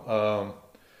problem.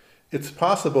 It's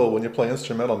possible when you play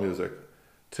instrumental music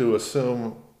to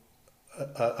assume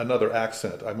another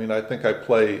accent. I mean, I think I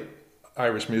play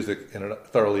Irish music in a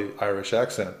thoroughly Irish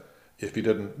accent. If you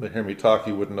didn't hear me talk,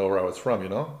 you wouldn't know where I was from.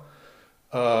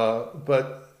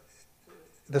 But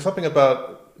there's something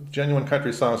about genuine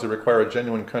country songs that require a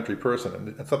genuine country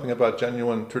person, and something about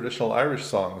genuine traditional Irish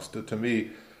songs to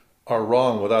me are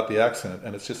wrong without the accent,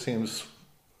 and it just seems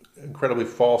incredibly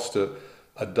false to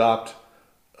adopt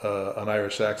an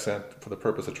Irish accent for the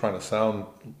purpose of trying to sound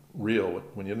real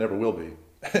when you never will be.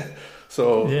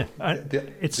 So yeah,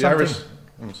 it's the Irish.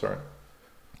 I'm sorry.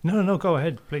 No, go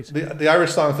ahead, please. The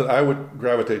Irish songs that I would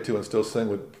gravitate to and still sing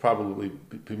would probably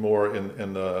be more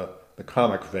in the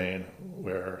comic vein,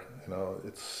 where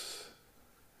it's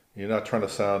you're not trying to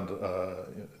sound.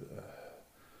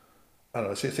 I don't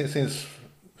know. It seems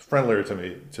friendlier to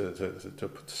me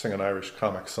to sing an Irish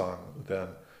comic song than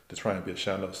to try and be a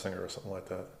Shandos singer or something like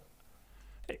that.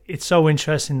 It's so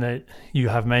interesting that you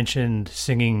have mentioned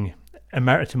singing,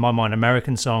 to my mind,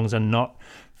 American songs and not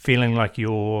feeling like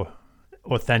you're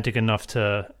authentic enough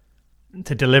to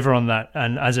deliver on that.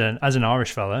 And as an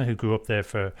Irish fella who grew up there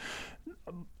for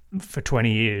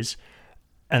 20 years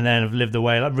and then have lived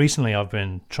away, like recently I've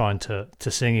been trying to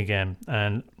sing again,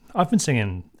 and I've been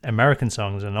singing American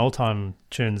songs and old time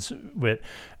tunes with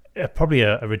probably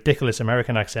a ridiculous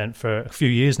American accent for a few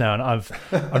years now, and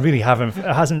I really haven't. It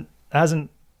hasn't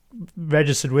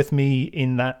registered with me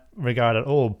in that regard at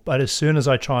all. But as soon as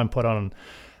I try and put on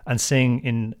and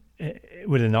sing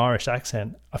with an Irish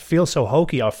accent, I feel so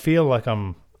hokey. I feel like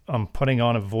I'm putting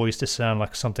on a voice to sound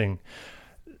like something,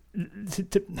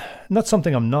 not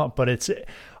something I'm not. But it's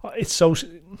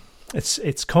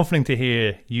comforting to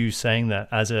hear you saying that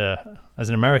as an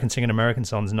American singing American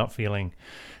songs, not feeling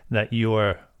that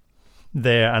you're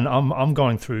there. And I'm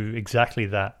going through exactly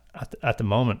that at the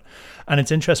moment. And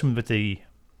it's interesting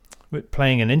with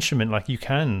playing an instrument, like you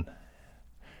can.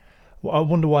 Well, I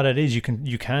wonder what it is. You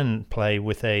can play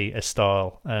with a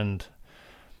style and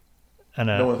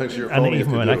no one thinks you're phony, and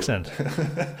even with an accent.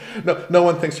 no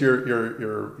one thinks you're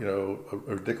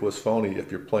a ridiculous phony if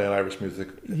you're playing Irish music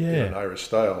in an Irish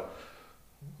style.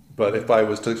 But if I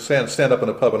was to stand up in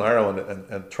a pub in Ireland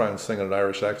and try and sing in an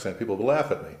Irish accent, people would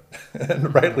laugh at me,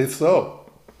 and rightly so.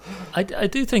 I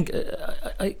do think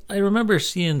I remember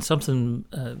seeing something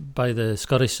by the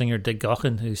Scottish singer Dig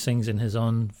Gaughan, who sings in his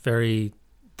own very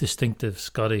distinctive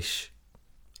Scottish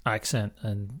accent,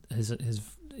 and his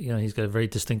he's got a very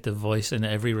distinctive voice in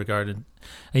every regard, and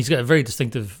he's got a very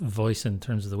distinctive voice in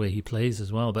terms of the way he plays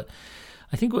as well. But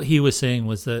I think what he was saying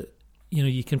was that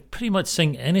you can pretty much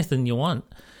sing anything you want,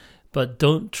 but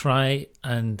don't try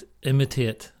and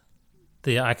imitate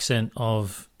the accent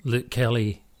of Luke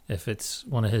Kelly if it's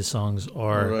one of his songs,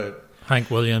 or Hank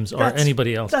Williams, or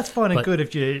anybody else. That's fine and good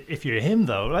if you're him,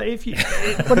 though. Like if you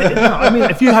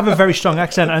have a very strong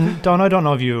accent. And Don, I don't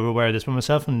know if you were aware of this, but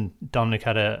myself and Dominic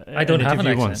had an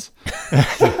interview once.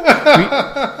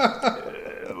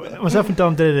 Myself and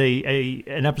Dom did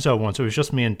an episode once. It was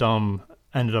just me and Dom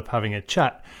ended up having a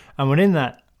chat, and within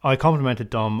that, I complimented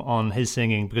Dom on his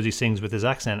singing because he sings with his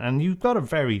accent, and you've got a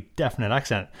very definite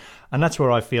accent, and that's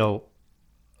where I feel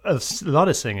a lot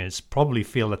of singers probably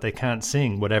feel that they can't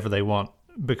sing whatever they want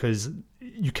because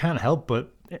you can't help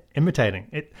but imitating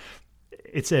it.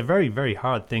 It's a very, very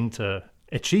hard thing to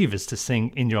achieve, is to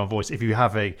sing in your own voice if you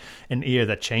have an ear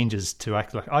that changes to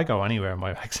act like I go anywhere and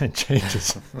my accent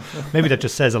changes. Maybe that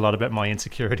just says a lot about my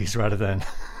insecurities rather than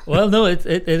well, no, it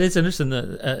is interesting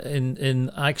that in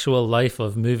actual life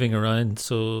of moving around,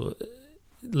 so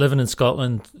living in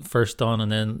Scotland first on,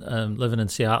 and then living in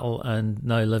Seattle, and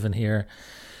now living here,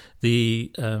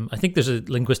 I think there's a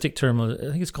linguistic term, I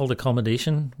think it's called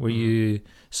accommodation, where you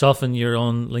soften your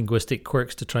own linguistic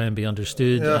quirks to try and be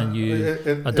understood, and you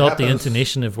adopt the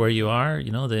intonation of where you are.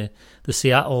 The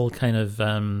Seattle kind of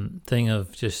thing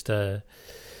of just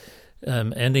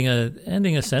ending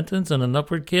a sentence on an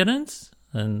upward cadence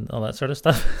and all that sort of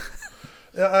stuff.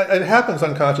 Yeah, it happens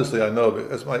unconsciously, I know,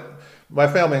 because my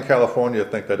family in California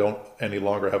think I don't any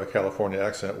longer have a California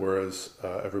accent, whereas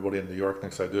everybody in New York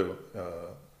thinks I do.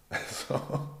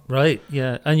 So. Right,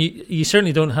 yeah, and you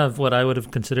certainly don't have what I would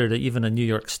have considered even a New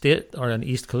York State or an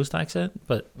East Coast accent,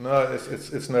 but no,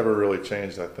 it's never really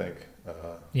changed. I think.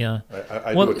 Yeah,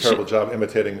 I do a terrible job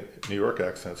imitating New York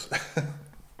accents.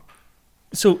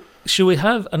 So, should we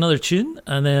have another tune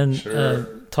and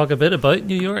then talk a bit about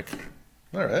New York?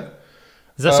 All right.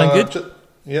 Does that sound good?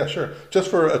 Yeah, sure. Just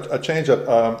for a change up,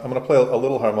 I'm going to play a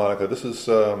little harmonica. This is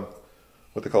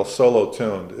what they call solo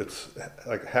tuned. It's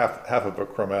like half of a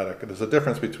chromatic. There's a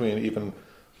difference between even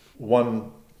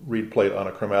one reed plate on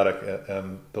a chromatic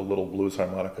and the little blues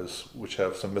harmonicas, which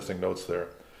have some missing notes there.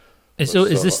 Is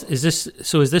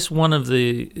this one of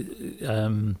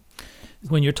the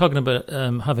when you're talking about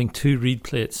having two reed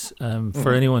plates?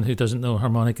 For anyone who doesn't know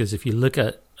harmonicas, if you look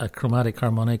at a chromatic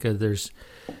harmonica, there's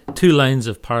two lines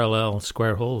of parallel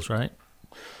square holes, right?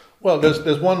 Well,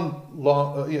 there's one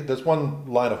long there's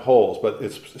one line of holes, but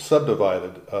it's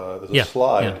subdivided. There's a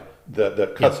slide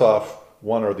that cuts off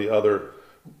one or the other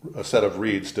a set of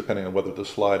reeds, depending on whether the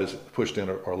slide is pushed in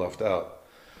or left out.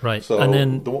 Right. So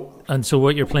so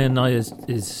what you're playing now is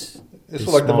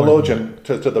like the melodeon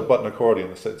to the button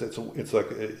accordion. It's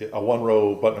like a one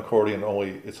row button accordion,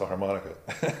 only it's a harmonica.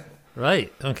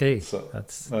 Right. Okay. So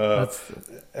that's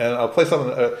and I'll play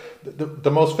something.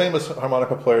 The most famous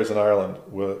harmonica players in Ireland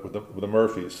were the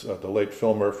Murphys. The late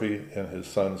Phil Murphy and his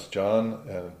sons John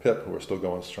and Pip, who are still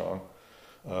going strong.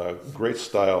 Great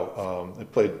style. They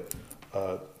played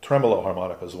tremolo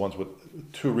harmonicas, ones with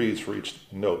two reeds for each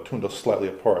note, tuned slightly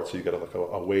apart, so you get like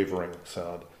a wavering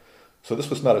sound. So this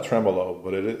was not a tremolo,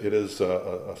 but it is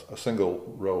a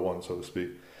single row one, so to speak.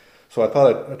 So I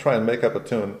thought I'd try and make up a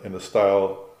tune in the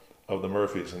style of the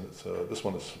Murphys, and this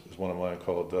one is one of mine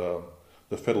called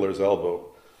The Fiddler's Elbow,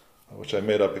 which I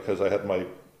made up because I had my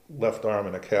left arm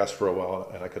in a cast for a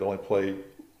while, and I could only play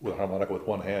with a harmonica with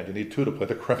one hand. You need two to play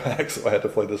the chromatic, so I had to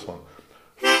play this one.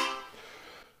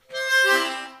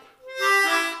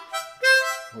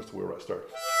 That's where I start.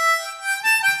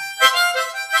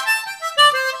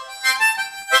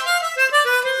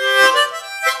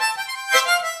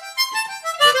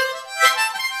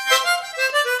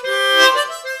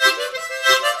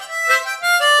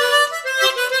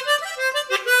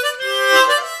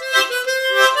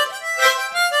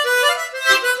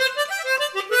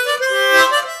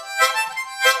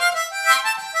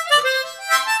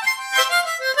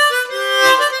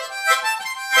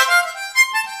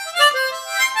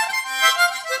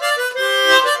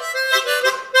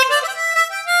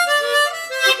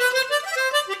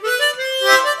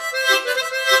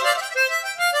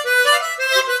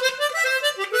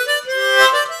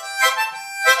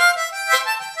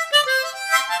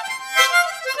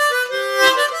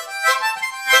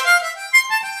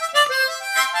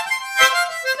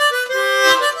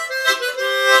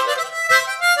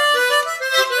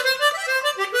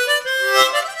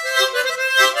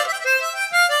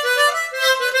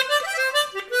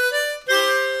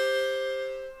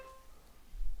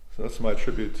 That's my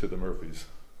tribute to the Murphys.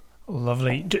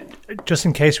 Lovely. Just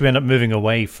in case we end up moving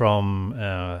away from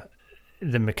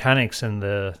the mechanics and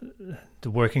the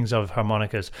workings of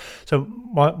harmonicas. So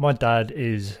my dad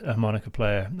is a harmonica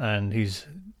player, and he's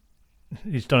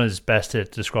done his best to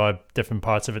describe different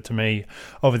parts of it to me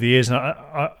over the years, and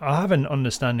I have an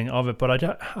understanding of it, but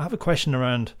I have a question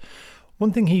around.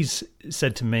 One thing he's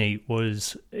said to me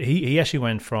was he actually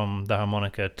went from the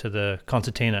harmonica to the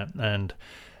concertina, and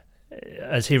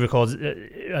as he recalls,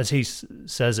 as he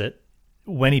says it,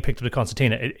 when he picked up the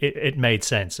concertina, it made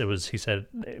sense. It was, he said,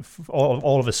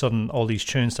 all of a sudden, all these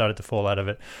tunes started to fall out of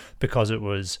it because it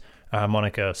was a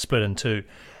harmonica split in two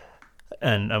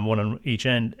and one on each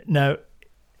end. Now,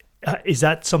 is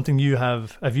that something you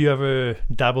have you ever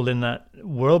dabbled in that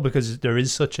world, because there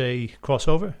is such a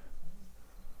crossover?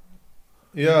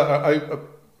 Yeah,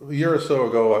 a year or so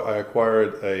ago, I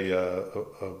acquired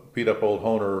a beat-up old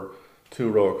Hohner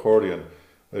two-row accordion.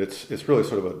 It's really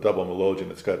sort of a double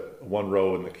melodeon. It's got one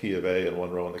row in the key of A and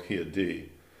one row in the key of D.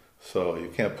 So you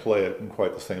can't play it in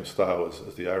quite the same style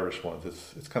as the Irish ones.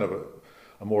 It's kind of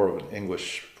a more of an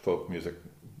English folk music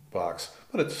box.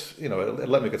 But it's, it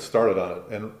let me get started on it.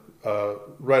 And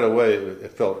right away,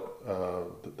 it felt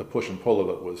the push and pull of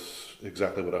it was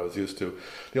exactly what I was used to.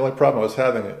 The only problem I was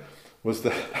having was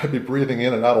that I'd be breathing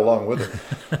in and out along with it.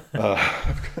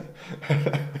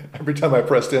 Every time I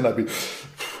pressed in, I'd be,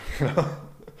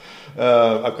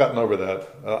 I've gotten over that.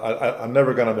 I'm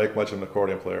never going to make much of an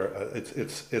accordion player.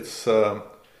 It's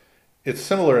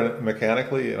similar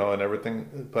mechanically, and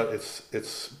everything, but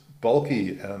it's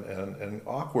bulky and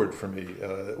awkward for me.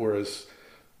 Whereas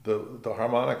the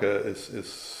harmonica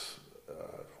is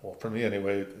well, for me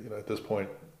anyway, at this point,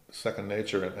 second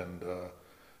nature, and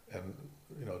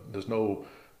there's no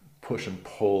push and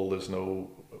pull. There's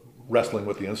no wrestling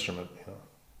with the instrument.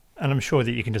 And I'm sure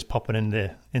that you can just pop it in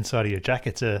the inside of your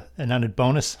jacket. It's an added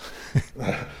bonus.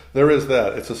 There is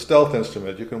that. It's a stealth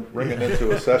instrument. You can bring it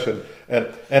into a session, and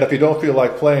if you don't feel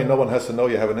like playing, no one has to know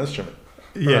you have an instrument.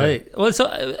 Yeah. Right. Well, so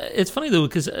it's funny though,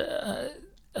 because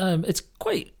it's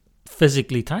quite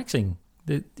physically taxing.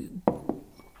 Depends.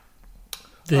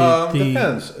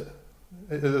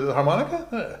 The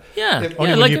harmonica? Yeah. If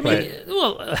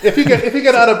you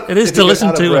get out of it is to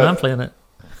listen to when I'm playing it.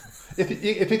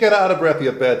 If you get out of breath, you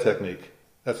have bad technique.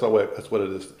 That's what it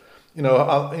is. You know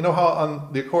how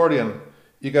on the accordion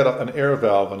you got an air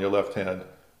valve on your left hand.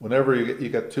 Whenever you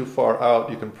get too far out,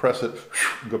 you can press it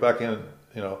and go back in.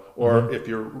 Or if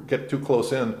you get too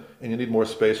close in and you need more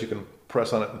space, you can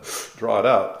press on it and draw it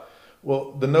out.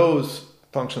 Well, the nose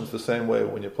functions the same way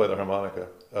when you play the harmonica.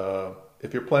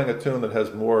 If you're playing a tune that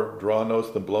has more draw notes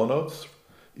than blow notes,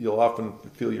 you'll often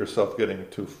feel yourself getting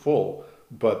too full.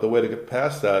 But the way to get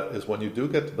past that is when you do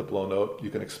get to the blow note, you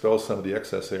can expel some of the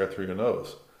excess air through your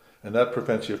nose. And that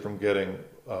prevents you from getting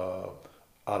out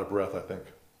of breath, I think.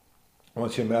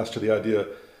 Once you master the idea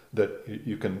that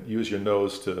you can use your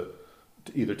nose to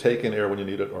either take in air when you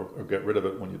need it or get rid of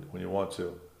it when you want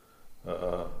to,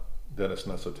 then it's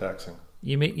not so taxing.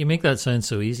 You make that sound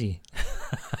so easy.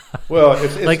 Well,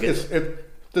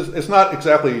 it's not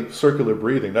exactly circular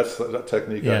breathing. That's that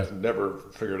technique I've never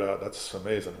figured out. That's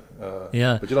amazing. But you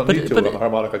don't need to on the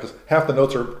harmonica because half the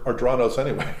notes are draw notes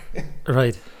anyway.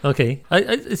 Right. Okay.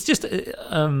 It's just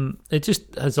it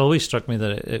just has always struck me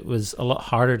that it was a lot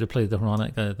harder to play the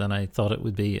harmonica than I thought it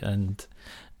would be, and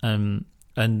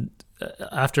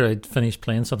after I'd finished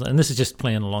playing something, and this is just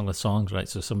playing along with songs, right?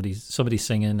 So somebody's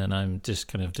singing, and I'm just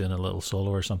kind of doing a little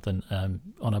solo or something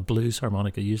on a blues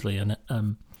harmonica usually,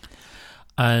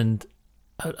 and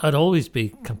I'd always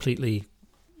be completely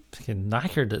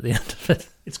knackered at the end of it.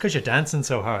 It's because you're dancing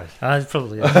so hard.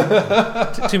 Probably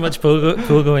too much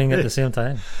pogoing at the same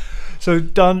time. So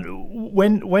Don,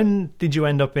 when did you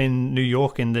end up in New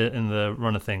York in the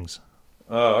run of things?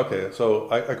 Okay. So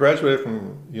I graduated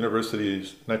from university in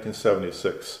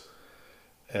 1976,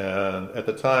 and at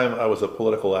the time I was a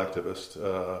political activist,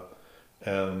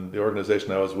 and the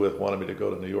organization I was with wanted me to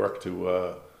go to New York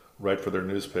to write for their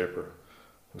newspaper.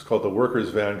 It was called the Workers'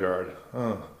 Vanguard.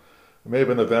 It may have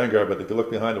been the Vanguard, but if you look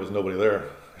behind, there was nobody there.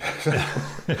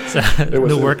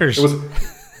 No workers.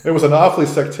 It was an awfully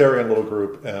sectarian little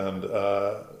group, and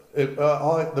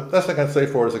the best I can say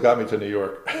for it is it got me to New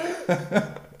York.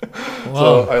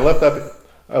 So I left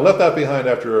that behind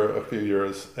after a few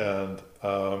years, and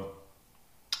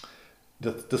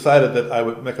decided that I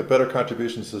would make a better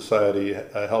contribution to society,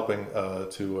 helping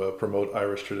to promote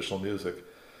Irish traditional music.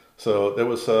 So there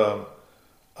was a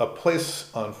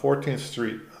place on 14th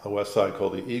Street on the west side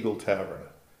called the Eagle Tavern,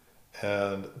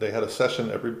 and they had a session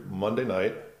every Monday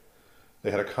night. They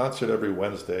had a concert every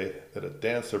Wednesday. They had a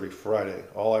dance every Friday,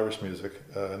 all Irish music,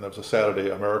 and there was a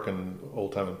Saturday American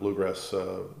old time and bluegrass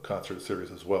concert series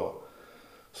as well.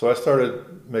 So I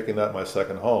started making that my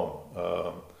second home,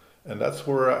 and that's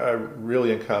where I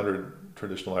really encountered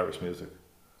traditional Irish music.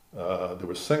 There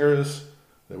were singers,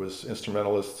 there was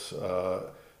instrumentalists,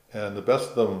 and the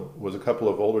best of them was a couple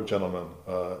of older gentlemen,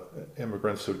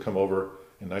 immigrants who had come over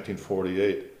in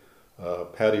 1948.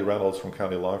 Paddy Reynolds from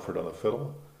County Longford on the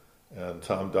fiddle, and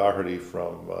Tom Doherty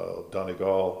from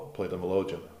Donegal played the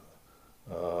melodeon.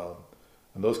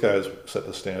 And those guys set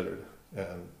the standard.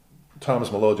 And Tom's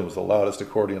melodeon was the loudest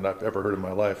accordion I've ever heard in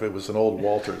my life. It was an old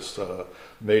Walters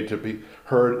made to be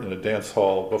heard in a dance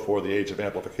hall before the age of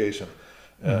amplification.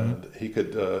 And he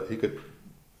could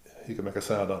make a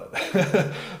sound on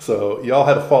it. So y'all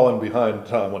had to fall in behind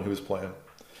Tom when he was playing.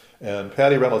 And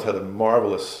Paddy Reynolds had a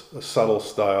marvelous, subtle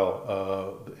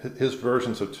style. His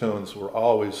versions of tunes were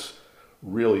always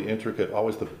really intricate,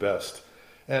 always the best.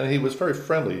 And he was very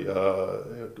friendly,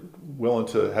 willing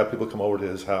to have people come over to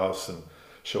his house and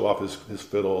show off his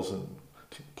fiddles and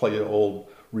play old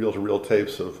reel-to-reel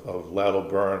tapes of Lad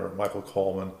O'Byrne or Michael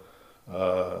Coleman.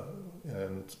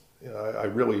 And I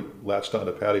really latched on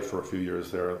to Paddy for a few years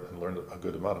there and learned a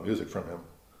good amount of music from him.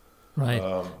 Right.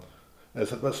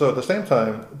 So at the same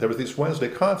time, there was these Wednesday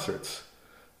concerts,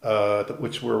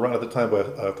 which were run at the time by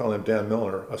a fellow named Dan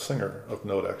Milner, a singer of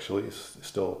note, actually. He's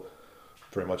still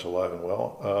very much alive and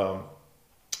well.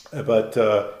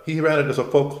 But he ran it as a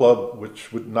folk club,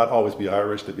 which would not always be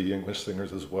Irish, to be English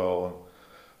singers as well.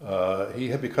 And he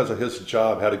had, because of his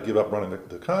job, had to give up running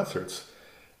the concerts.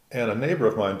 And a neighbor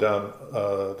of mine down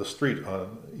the street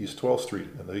on East 12th Street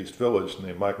in the East Village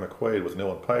named Mike McQuaid was an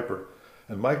uilleann piper.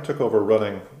 And Mike took over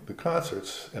running the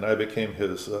concerts, and I became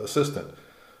his assistant,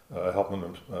 helping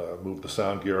him move the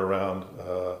sound gear around.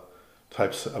 I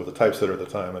was a typesetter at the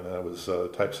time, and I was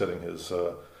typesetting his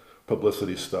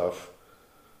publicity stuff.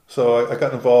 So I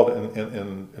got involved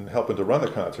in helping to run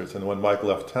the concerts, and when Mike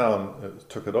left town,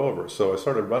 took it over. So I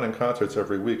started running concerts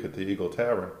every week at the Eagle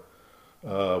Tavern.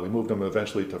 We moved them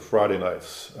eventually to Friday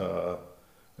nights. It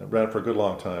ran for a good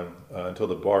long time until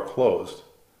the bar closed,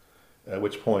 at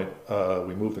which point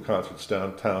we moved the concerts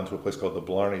downtown to a place called the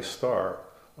Blarney Star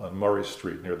on Murray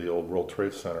Street near the old World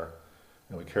Trade Center.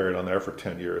 And we carried on there for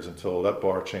 10 years until that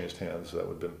bar changed hands. That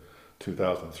would have been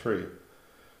 2003.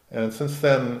 And since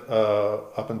then,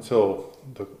 up until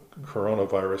the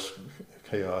coronavirus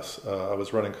chaos, I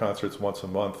was running concerts once a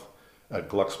month at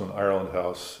Glucksman Ireland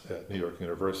House at New York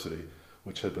University,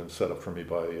 which had been set up for me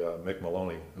by Mick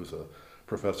Maloney, who's a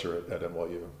professor at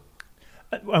NYU.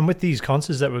 And with these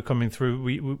concerts that were coming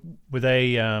through, were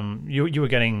they you were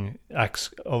getting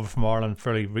acts over from Ireland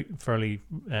fairly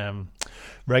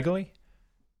regularly?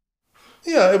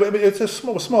 Yeah, I mean, it's a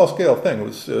small scale thing. It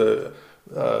was a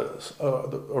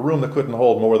room that couldn't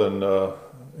hold more than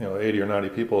 80 or 90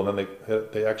 people, and then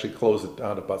they actually closed it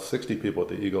down to about 60 people at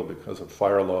the Eagle because of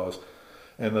fire laws.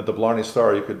 And at the Blarney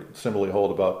Star, you could similarly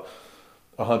hold about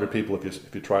 100 people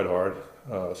if you tried hard.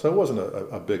 So it wasn't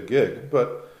a big gig,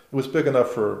 but it was big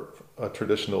enough for a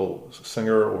traditional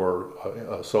singer or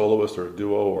a soloist or a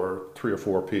duo or 3 or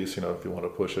 4 piece, if you want to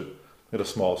push it at a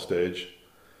small stage.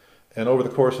 And over the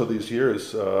course of these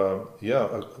years, a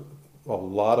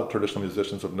lot of traditional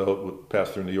musicians of note would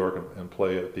pass through New York and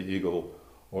play at the Eagle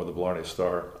or the Blarney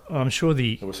Star. I'm sure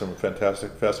there were some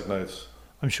fantastic nights.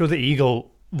 I'm sure the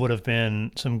Eagle would have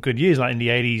been some good years. Like in the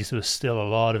 80s, there was still a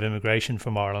lot of immigration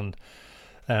from Ireland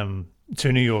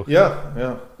to New York.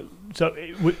 Yeah. So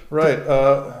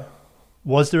right.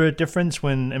 Was there a difference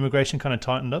when immigration kind of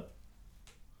tightened up?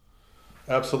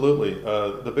 Absolutely.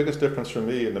 The biggest difference for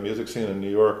me in the music scene in New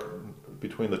York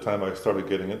between the time I started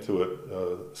getting into it,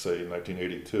 say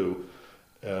 1982,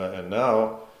 and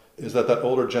now, is that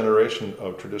older generation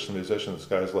of traditional musicians,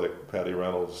 guys like Patty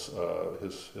Reynolds,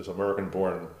 his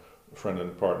American-born friend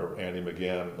and partner Andy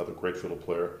McGann, another great fiddle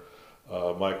player,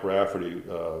 Mike Rafferty,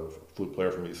 flute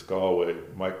player from East Galway,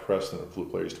 Mike Preston, a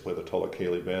flute player, used to play the Tulla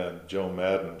Band, Joe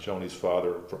Madden, Joni's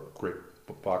father, great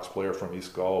box player from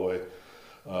East Galway,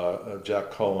 Jack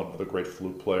Cohen, the great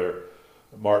flute player,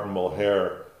 Martin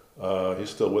Mulhare, he's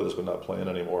still with us but not playing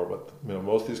anymore. But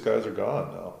most of these guys are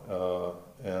gone now.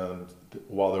 And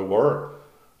while there were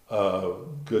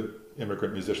good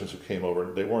immigrant musicians who came over,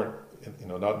 they weren't,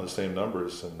 not in the same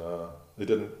numbers, and they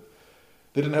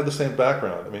didn't have the same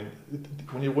background. I mean,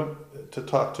 when you went to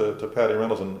talk to Patty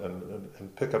Reynolds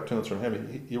and pick up tunes from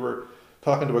him, you were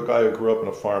talking to a guy who grew up in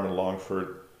a farm in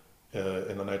Longford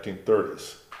in the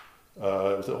 1930s. It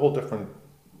was a whole different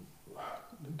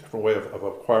way of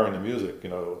acquiring the music,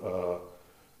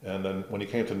 and then when he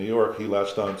came to New York, he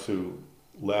latched on to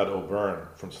Lad O'Byrne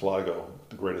from Sligo,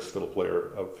 the greatest fiddle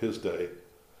player of his day,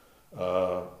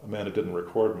 a man who didn't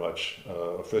record much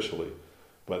officially,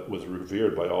 but was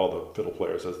revered by all the fiddle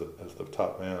players as the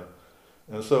top man.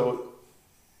 And so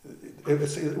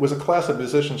it was a class of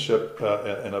musicianship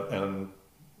and a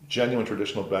genuine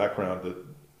traditional background that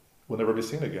will never be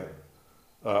seen again.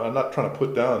 I'm not trying to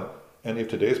put down any of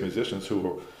today's musicians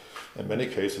who, in many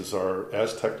cases, are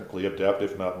as technically adept,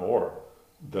 if not more,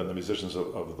 than the musicians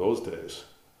of those days.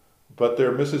 But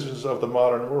they're musicians of the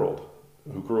modern world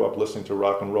who grew up listening to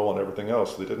rock and roll and everything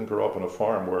else. They didn't grow up on a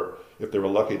farm where, if they were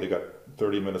lucky, they got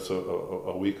 30 minutes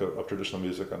a week of traditional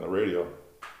music on the radio.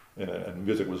 And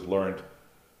music was learned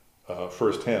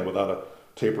firsthand without a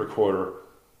tape recorder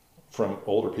from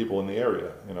older people in the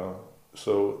area,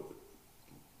 So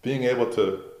being able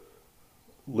to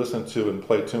listen to and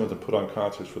play tunes and put on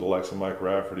concerts for the likes of Mike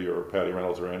Rafferty or Patty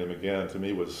Reynolds or Andy McGann, to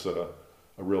me, was a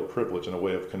real privilege and a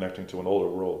way of connecting to an older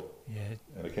world. Yeah,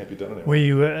 and it can't be done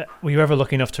anymore. Were you ever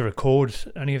lucky enough to record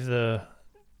any of the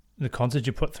concerts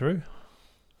you put through?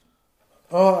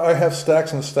 Oh, I have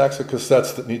stacks and stacks of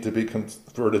cassettes that need to be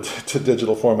converted to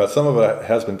digital format. Some of it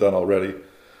has been done already,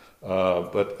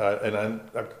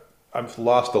 I've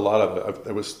lost a lot of it.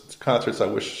 There was concerts I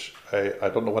wish I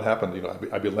don't know what happened.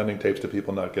 I'd be lending tapes to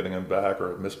people, not getting them back,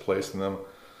 or misplacing them.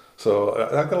 So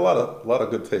I've got a lot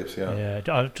of good tapes. Yeah.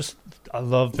 Yeah. I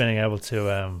love being able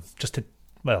to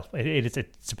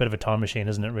it's a bit of a time machine,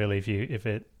 isn't it? Really,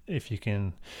 if you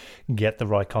can get the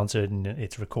right concert and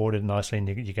it's recorded nicely, and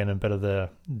you get a bit of the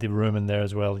room in there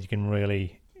as well, you can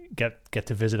really get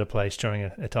to visit a place during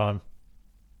a time.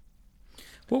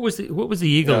 What was the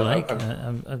Eagle like?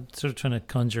 I'm sort of trying to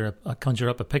conjure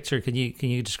up a picture. Can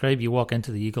you describe? You walk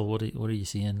into the Eagle. What are you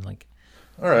seeing like?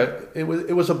 All right, it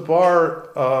was a bar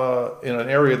in an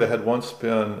area that had once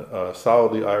been a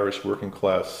solidly Irish working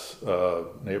class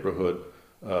neighborhood,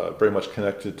 very much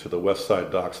connected to the West Side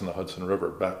docks on the Hudson River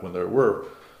back when there were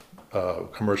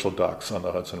commercial docks on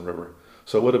the Hudson River.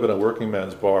 So it would have been a working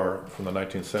man's bar from the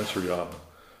 19th century on.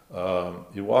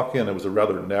 You walk in, it was a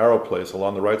rather narrow place.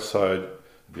 Along the right side,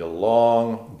 be a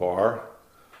long bar,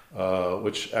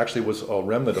 which actually was a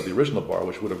remnant of the original bar,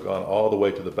 which would have gone all the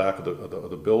way to the back of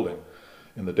the building.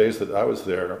 In the days that I was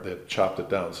there, they had chopped it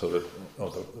down so that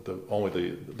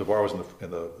only the bar was in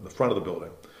the front of the building.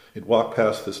 You'd walk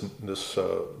past this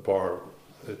bar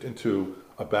into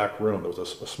a back room. There was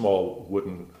a small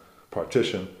wooden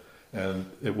partition, and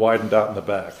it widened out in the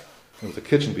back. There was a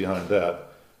kitchen behind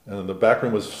that, and then the back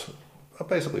room was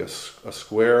basically a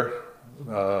square.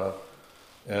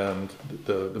 and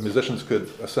the musicians could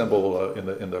assemble in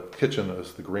the kitchen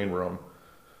as the green room.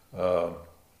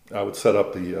 I would set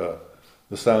up the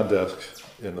sound desk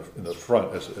in the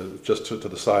front as just to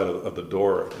the side of the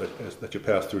door that you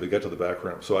pass through to get to the back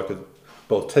room, so I could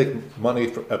both take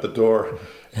money at the door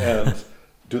and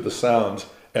do the sound.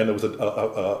 And there was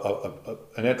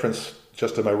an entrance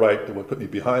just to my right that would put me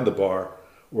behind the bar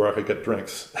where I could get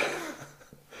drinks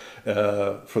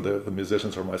for the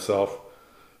musicians or myself.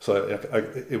 So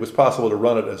it was possible to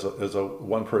run it as a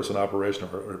one-person operation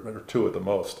or two at the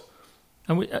most.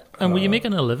 And were you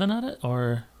making a living at it,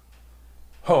 or?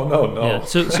 Oh no. Yeah.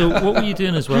 So what were you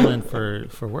doing as well then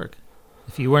for work?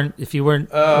 If you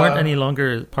weren't any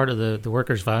longer part of the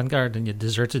workers' vanguard and you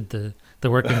deserted the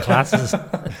working classes.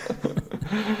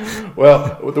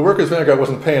 Well, the workers' vanguard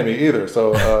wasn't paying me either.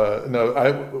 So no,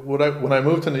 when I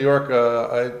moved to New York,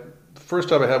 the first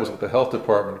job I had was with the health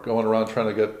department, going around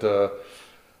trying to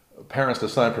get parents to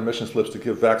sign permission slips to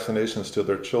give vaccinations to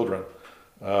their children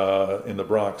in the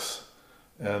Bronx.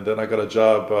 And then I got a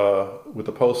job with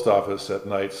the post office at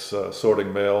nights,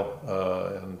 sorting mail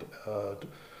and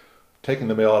taking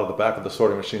the mail out of the back of the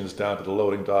sorting machines down to the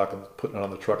loading dock and putting it on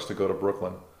the trucks to go to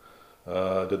Brooklyn.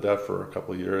 Did that for a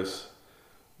couple of years.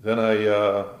 Then I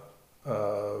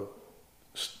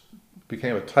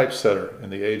became a typesetter in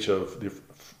the age of the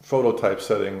photo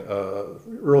typesetting,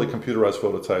 early computerized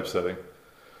photo typesetting.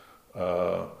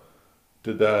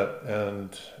 Did that,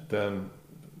 and then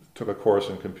took a course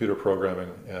in computer programming,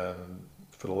 and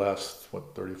for the last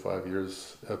 35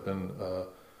 years have been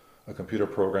a computer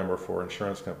programmer for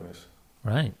insurance companies.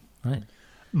 Right.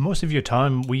 Most of your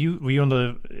time, were you in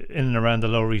and around the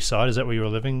Lower East Side? Is that where you were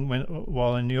living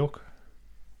while in New York?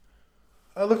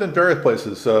 I lived in various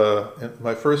places.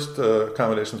 My first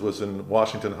accommodations was in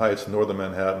Washington Heights, northern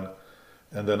Manhattan,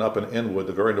 and then up in Inwood,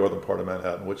 the very northern part of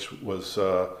Manhattan, which was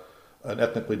an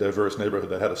ethnically diverse neighborhood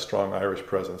that had a strong Irish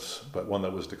presence, but one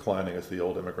that was declining as the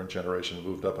old immigrant generation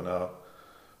moved up and out.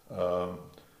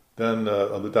 Then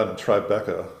I lived down in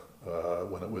Tribeca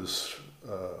when it was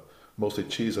mostly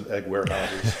cheese and egg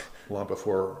warehouses, long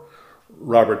before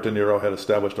Robert De Niro had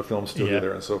established a film studio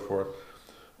there and so forth.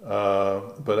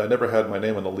 But I never had my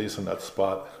name on the lease in that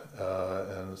spot,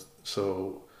 and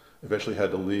so eventually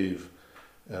had to leave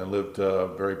and lived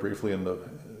very briefly in the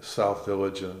South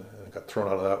Village and got thrown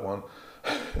out of that one.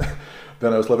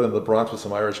 Then I was living in the Bronx with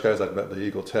some Irish guys I'd met at the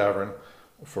Eagle Tavern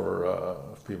for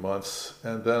a few months,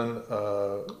 and then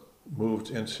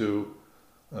moved into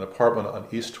an apartment on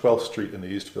East 12th Street in the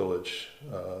East Village,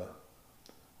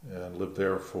 and lived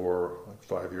there for like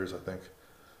 5 years, I think.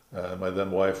 And my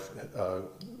then wife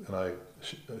and I,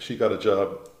 she got a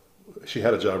job. She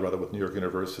had a job rather with New York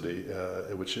University,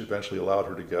 which eventually allowed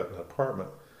her to get an apartment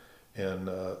in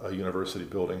a university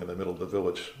building in the middle of the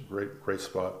village. Great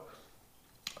spot.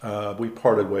 We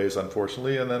parted ways,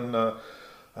 unfortunately, and then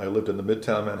I lived in the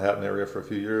Midtown Manhattan area for a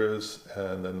few years,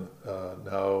 and then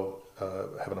now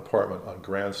have an apartment on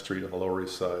Grand Street on the Lower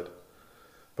East Side.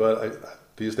 But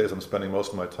these days I'm spending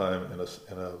most of my time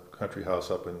in a country house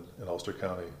up in Ulster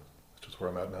County, which is where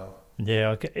I'm at now. Yeah,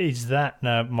 okay. Is that,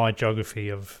 now my geography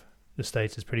of the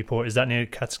States is pretty poor, is that near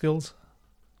Catskills?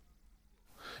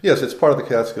 Yes, it's part of the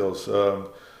Catskills.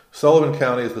 Sullivan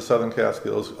County is the southern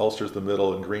Catskills, Ulster's the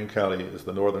middle, and Greene County is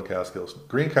the northern Catskills.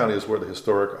 Greene County is where the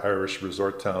historic Irish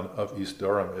resort town of East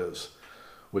Durham is,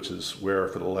 which is where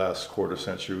for the last quarter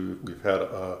century we've had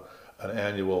an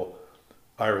annual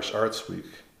Irish Arts Week.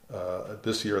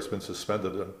 This year it's been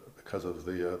suspended because of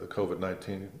the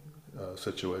COVID-19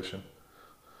 situation.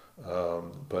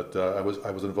 But I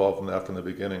was involved in that from the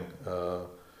beginning. It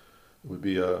would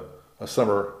be a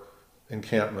summer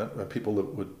encampment, and people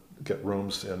would get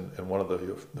rooms in one of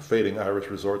the fading Irish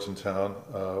resorts in town,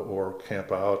 or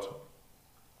camp out,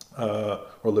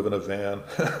 or live in a van.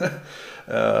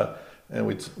 And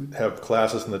we'd have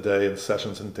classes in the day and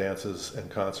sessions and dances and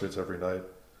concerts every night.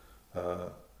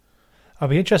 I'd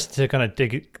be interested to kind of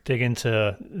dig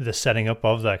into the setting up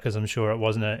of that, because I'm sure it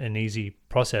wasn't an easy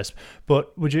process.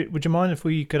 But would you mind if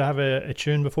we could have a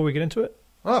tune before we get into it?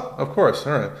 Oh, of course.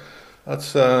 All right. Let's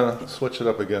switch it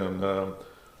up again and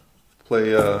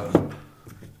play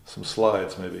some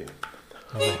slides, maybe.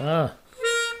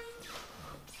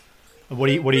 What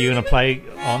are you going to play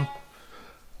on?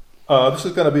 This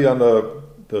is going to be on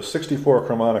the 64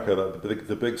 harmonica,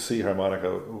 the big C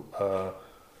harmonica.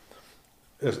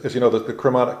 As you know, the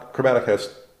chromatic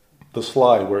has the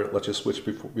slide where it lets you switch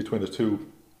between the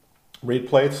two reed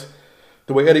plates.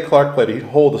 The way Eddie Clark played it, he'd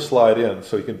hold the slide in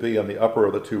so he could be on the upper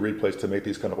of the two reed plates to make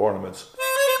these kind of ornaments.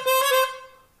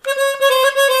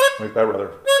 Like that,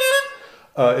 rather.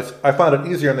 I found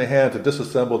it easier in the hand to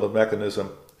disassemble the mechanism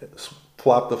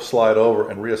flop the slide over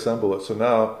and reassemble it. So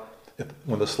now,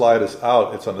 when the slide is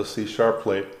out, it's on the C sharp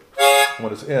plate.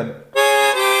 When it's in,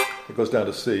 it goes down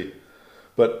to C.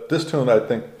 But this tune,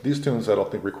 these tunes I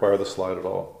don't think require the slide at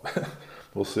all.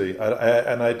 We'll see.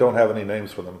 And I don't have any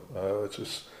names for them. It's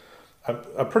just,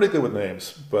 I'm pretty good with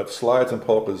names, but slides and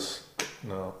pulp is,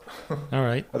 no. All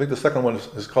right. I think the second one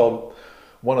is called,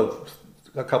 one of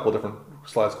a couple of different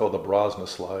slides called the Brosna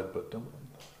slide, but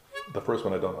the first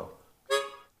one I don't know.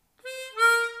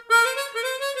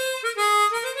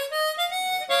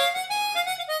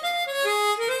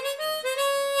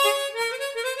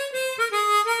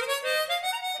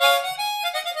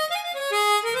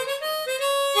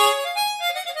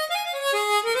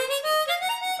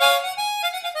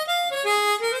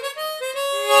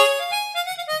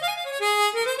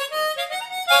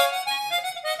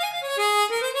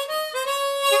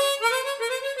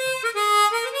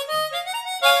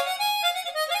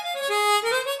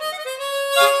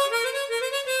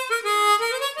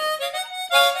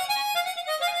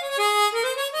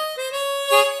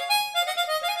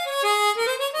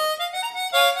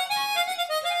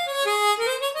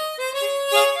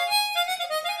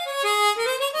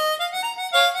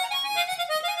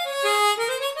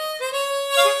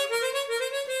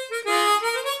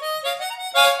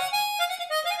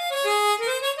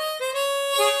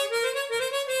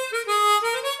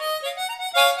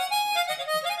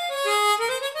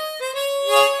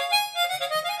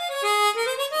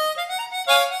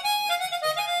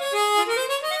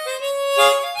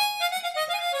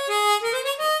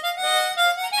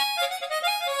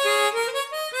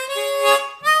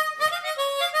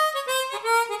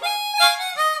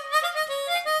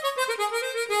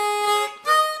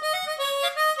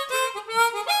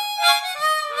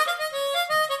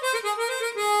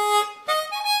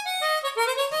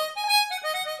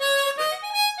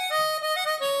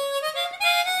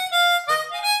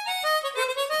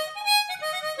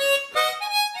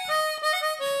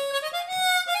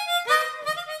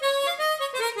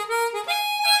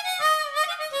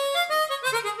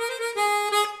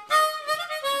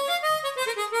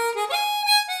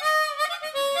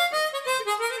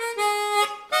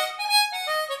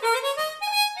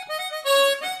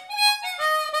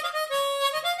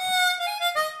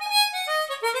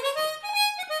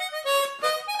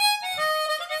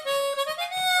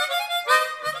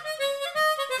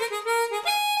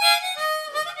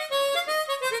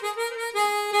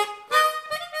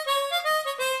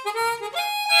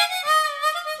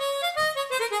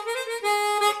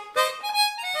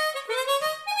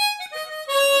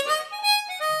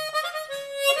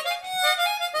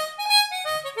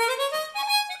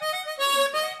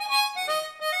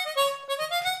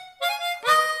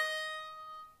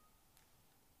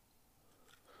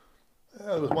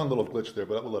 There was one little glitch there,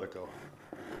 but we'll let it go.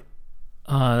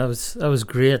 That was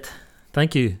great.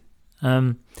 Thank you.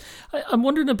 I'm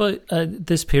wondering about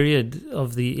this period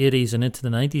of the 80s and into the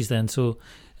 90s then. So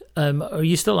are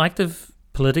you still active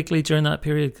politically during that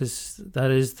period? Because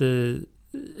that is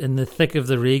in the thick of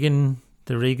the Reagan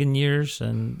years.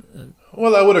 And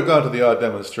well, I would have gone to the odd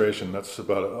demonstration. That's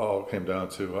about all it came down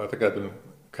to. I think I've been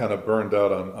kind of burned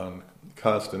out on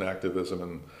constant activism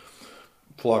and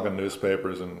flogging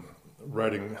newspapers and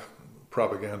writing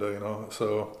propaganda,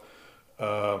 So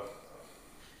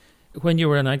when you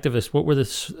were an activist, what were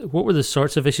the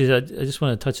sorts of issues? I just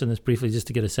want to touch on this briefly, just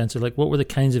to get a sense of what were the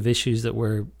kinds of issues that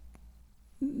were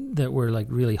like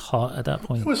really hot at that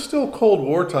point. It was still Cold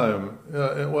War time.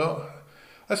 Well,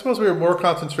 I suppose we were more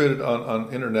concentrated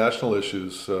on international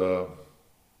issues,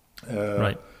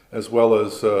 right, as well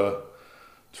as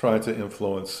trying to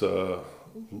influence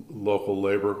local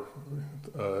labor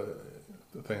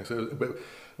things. It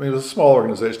was a small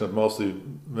organization of mostly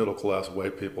middle-class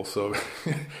white people, so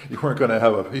you weren't going to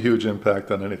have a huge impact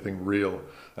on anything real.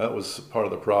 That was part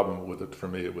of the problem with it for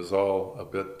me. It was all a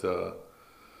bit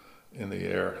in the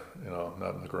air,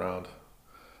 not in the ground.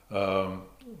 Well,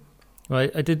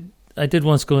 I did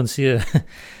once go and see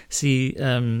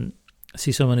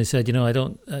someone who said, I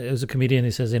don't. It was a comedian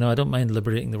who says, I don't mind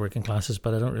liberating the working classes,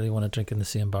 but I don't really want to drink in the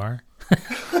same bar.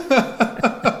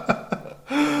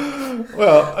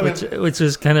 Well, I mean, which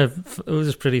was it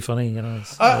was pretty funny, it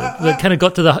kind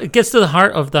of it gets to the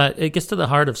heart of that. It gets to the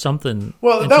heart of something.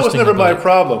 Well, that was never my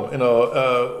problem,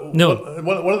 No.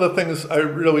 One of the things I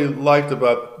really liked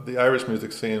about the Irish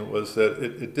music scene was that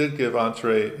it did give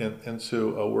entree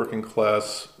into a working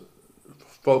class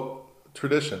folk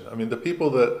tradition. I mean, the people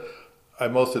that I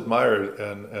most admired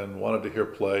and wanted to hear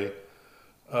play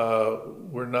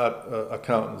were not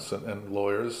accountants and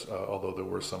lawyers, although there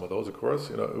were some of those, of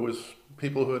course. It was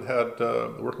people who had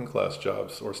working class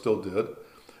jobs or still did,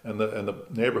 and the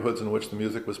neighborhoods in which the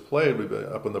music was played. We'd be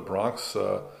up in the Bronx.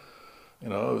 It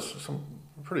was some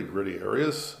pretty gritty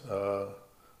areas,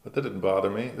 but that didn't bother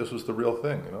me. This was the real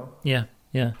thing, Yeah.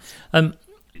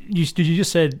 You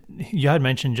just said, you had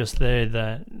mentioned just there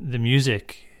that the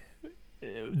music,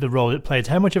 the role it played.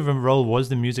 How much of a role was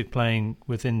the music playing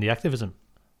within the activism?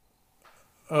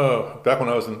 Back when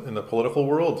I was in the political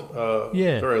world,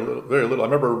 very little. I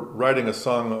remember writing a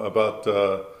song about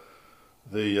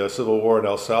the Civil War in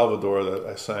El Salvador that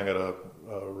I sang at a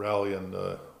rally in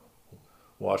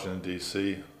Washington,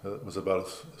 D.C. It was about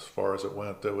as far as it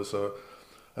went. It was a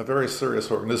very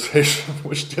serious organization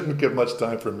which didn't give much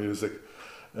time for music.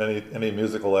 Any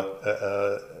musical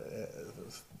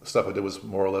stuff I did was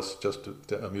more or less just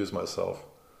to amuse myself.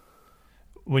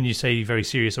 When you say very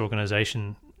serious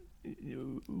organization,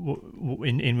 in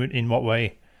what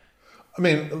way? I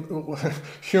mean,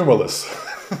 humorless.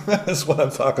 That's what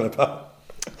I'm talking about.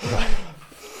 Right.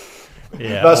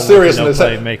 Yeah, not serious in the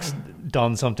sense makes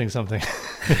Don something.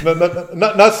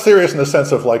 not serious in the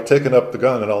sense of like taking up the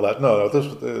gun and all that. No,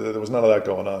 there was none of that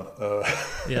going on.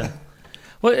 Yeah.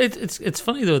 Well, it's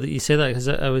funny though that you say that, because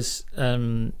I was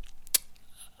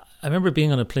I remember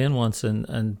being on a plane once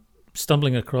and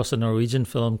stumbling across a Norwegian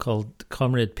film called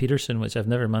Comrade Peterson, which I've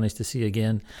never managed to see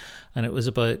again, and it was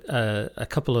about a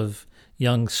couple of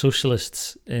young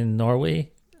socialists in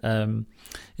Norway, in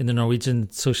the Norwegian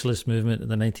socialist movement in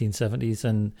the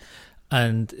 1970s,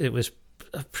 and it was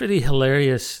a pretty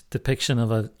hilarious depiction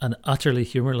of an utterly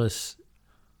humorless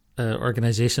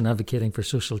organization advocating for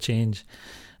social change.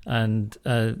 And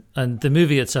the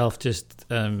movie itself just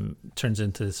turns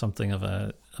into something of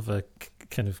a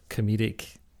kind of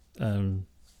comedic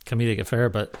affair,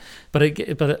 but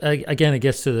again, it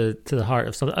gets to the heart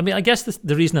of something. I mean, I guess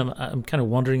the reason I'm kind of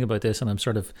wondering about this, and I'm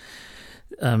sort of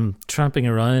tramping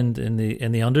around in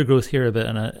the undergrowth here a bit,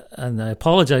 and I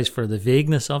apologize for the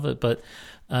vagueness of it, but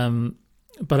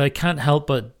I can't help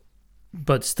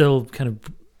but still kind of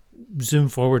zoom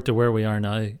forward to where we are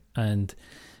now, and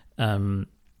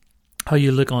how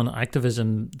you look on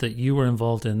activism that you were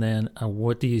involved in then, and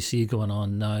what do you see going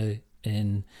on now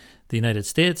in the United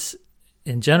States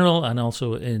in general, and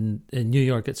also in New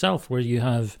York itself, where you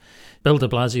have Bill de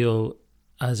Blasio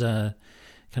as a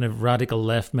kind of radical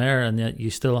left mayor, and yet you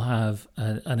still have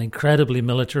an incredibly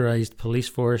militarized police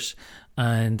force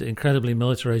and incredibly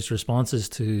militarized responses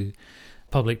to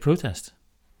public protest.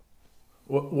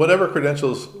 Whatever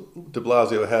credentials de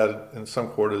Blasio had in some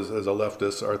quarters as a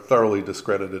leftist are thoroughly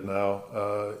discredited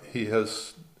now. He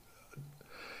has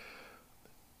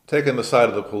taken the side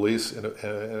of the police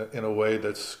in a way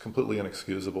that's completely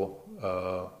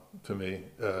inexcusable to me.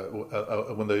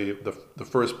 When the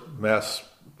first mass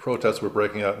protests were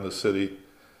breaking out in the city,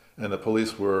 and the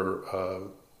police were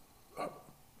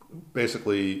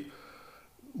basically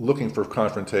looking for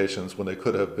confrontations when they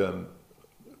could have been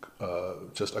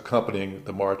just accompanying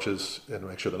the marches and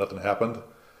make sure that nothing happened.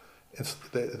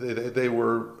 They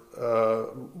were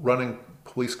running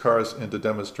police cars into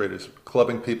demonstrators,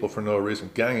 clubbing people for no reason,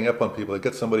 ganging up on people. They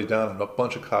get somebody down, and a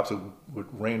bunch of cops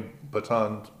would rain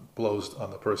baton blows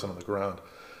on the person on the ground,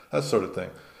 that sort of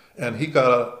thing. And he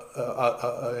got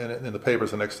in the papers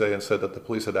the next day and said that the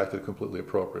police had acted completely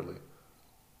appropriately.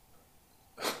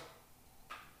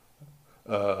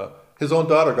 His own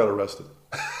daughter got arrested.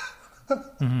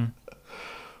 Mm-hmm.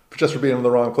 Just for being in the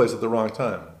wrong place at the wrong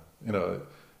time.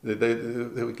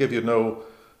 They would give you no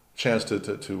chance to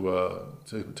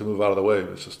move out of the way.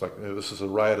 It's just like, this is a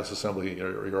riotous assembly.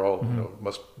 You're all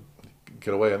must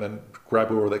get away, and then grab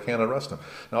whoever they can and arrest them.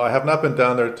 Now, I have not been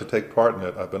down there to take part in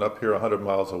it. I've been up here 100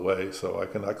 miles away, so I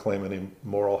cannot claim any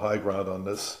moral high ground on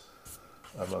this.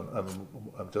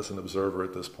 I'm just an observer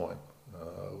at this point.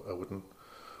 I wouldn't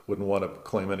want to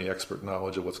claim any expert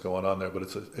knowledge of what's going on there, but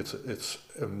it's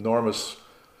enormous,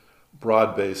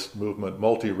 broad-based movement,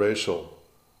 multiracial.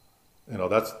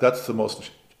 That's the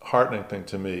most heartening thing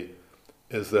to me,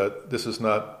 is that this is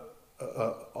not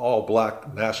all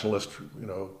black nationalist,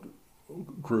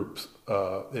 groups.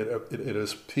 It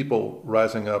is people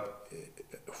rising up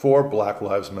for Black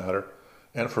Lives Matter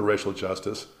and for racial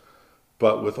justice,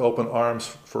 but with open arms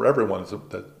for everyone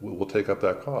that will take up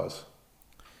that cause.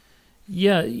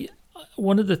 Yeah,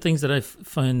 one of the things that I've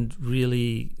found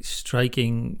really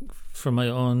striking for my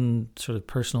own sort of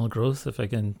personal growth, if I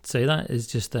can say that, is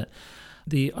just that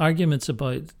the arguments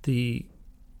about the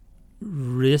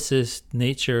racist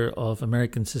nature of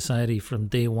American society from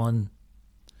day one,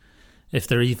 if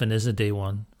there even is a day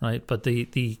one, right? But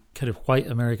the kind of white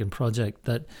American project,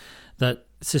 that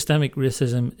systemic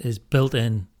racism is built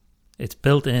in. It's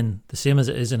built in, the same as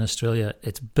it is in Australia.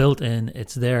 It's built in.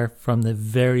 It's there from the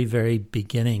very, very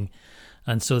beginning.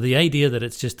 And so the idea that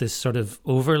it's just this sort of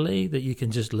overlay that you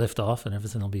can just lift off and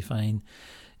everything will be fine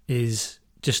is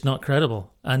just not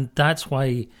credible. And that's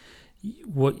why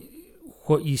what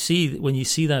you see when you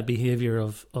see that behaviour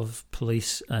of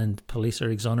police, and police are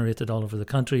exonerated all over the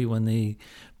country when they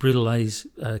brutalise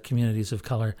communities of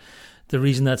colour, the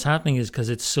reason that's happening is because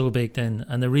it's so baked in.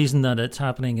 And the reason that it's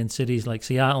happening in cities like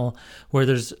Seattle, where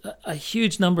there's a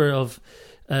huge number of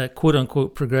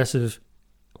quote-unquote progressive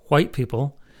white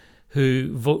people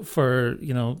who vote for,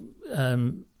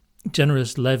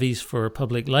 generous levies for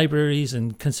public libraries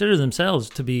and consider themselves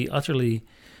to be utterly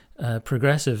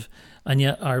progressive, and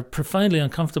yet are profoundly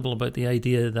uncomfortable about the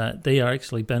idea that they are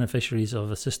actually beneficiaries of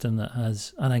a system that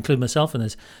has, and I include myself in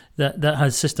this, that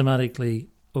has systematically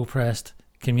oppressed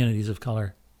communities of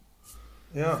colour.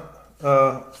 Yeah,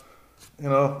 and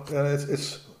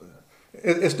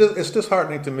it's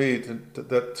disheartening to me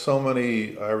that so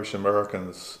many Irish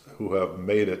Americans who have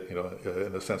made it,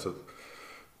 in the sense of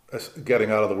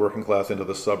getting out of the working class into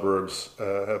the suburbs,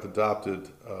 have adopted,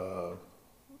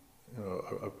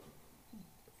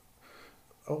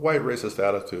 a white racist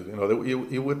attitude.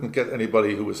 You wouldn't get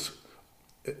anybody who was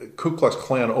Ku Klux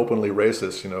Klan openly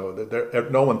racist.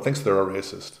 No one thinks they're a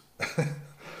racist.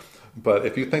 But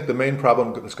if you think the main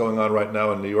problem that's going on right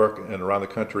now in New York and around the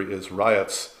country is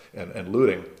riots and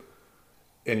looting,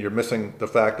 and you're missing the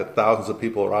fact that thousands of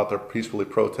people are out there peacefully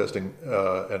protesting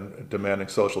and demanding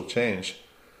social change,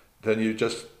 then you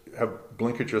just have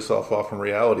blinkered yourself off from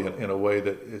reality in a way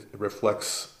that it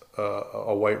reflects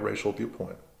a white racial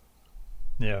viewpoint.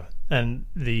 Yeah, and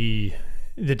the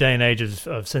day and age of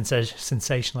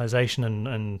sensationalization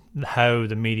and how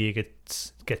the media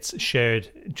gets shared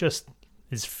just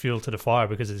is fuel to the fire,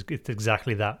 because it's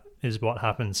exactly that is what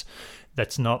happens.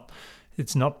 It's not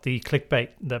the clickbait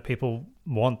that people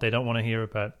want. They don't want to hear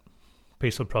about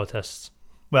peaceful protests.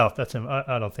 Well,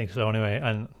 I don't think so anyway.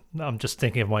 And I'm just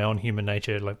thinking of my own human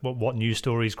nature, like what news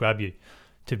stories grab you.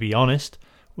 To be honest,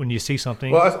 when you see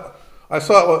something. Well, I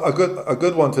saw a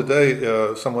good one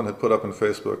today. Someone had put up on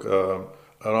Facebook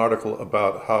an article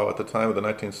about how at the time of the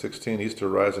 1916 Easter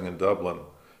Rising in Dublin,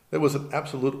 there was an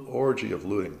absolute orgy of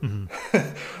looting.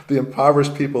 Mm-hmm. The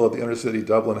impoverished people of the inner city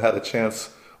Dublin had a chance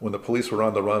when the police were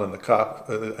on the run and the cop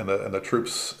and the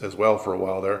troops as well for a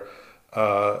while there.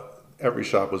 Every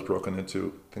shop was broken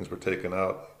into, things were taken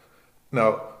out.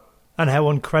 Now, and how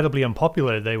incredibly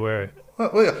unpopular they were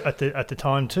at the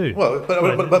time too. Well,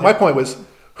 but my point was,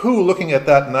 who looking at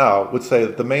that now would say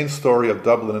that the main story of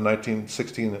Dublin in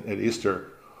 1916 at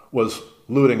Easter was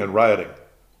looting and rioting?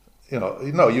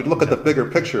 No, you'd look at the bigger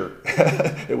picture.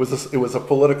 It was a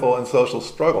political and social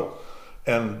struggle,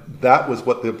 and that was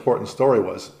what the important story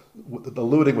was. The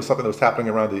looting was something that was happening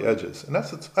around the edges, and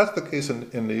that's the case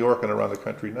in New York and around the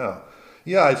country now.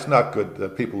 Yeah, it's not good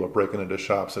that people are breaking into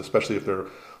shops, especially if they're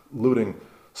looting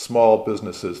small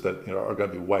businesses that are going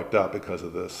to be wiped out because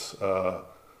of this.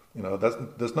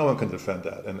 There's no one can defend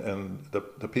that, and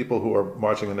the people who are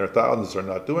marching in their thousands are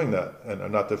not doing that and are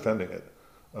not defending it.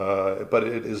 But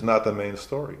it is not the main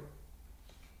story.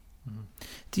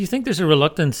 Do you think there's a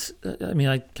reluctance? I mean,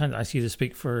 I can't ask you to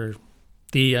speak for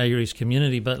the Irish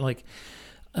community, but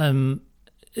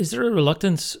is there a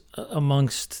reluctance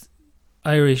amongst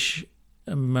Irish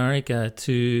America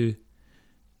to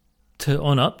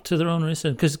own up to their own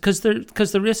racism? Because the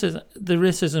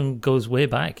racism goes way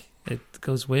back. It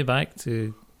goes way back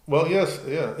to. Well, yes,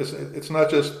 yeah. It's not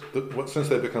just since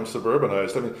they become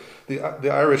suburbanized. I mean, the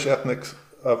Irish ethnics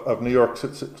of New York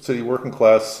City working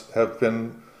class have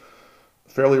been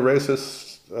fairly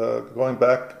racist going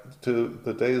back to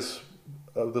the days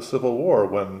of the Civil War,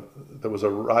 when there was a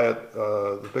riot,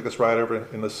 the biggest riot ever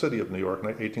in the city of New York in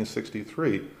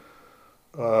 1863,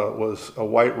 was a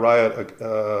white riot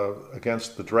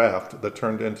against the draft that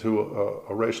turned into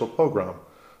a racial pogrom,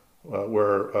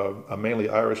 where a mainly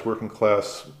Irish working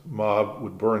class mob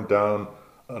would burn down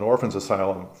an orphans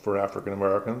asylum for African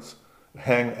Americans,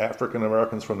 hang African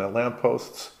Americans from their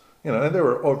lampposts, and they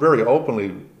were very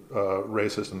openly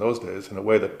racist in those days in a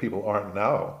way that people aren't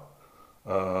now.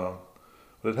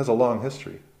 But it has a long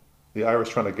history. The Irish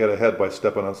trying to get ahead by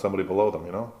stepping on somebody below them,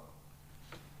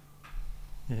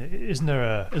 Isn't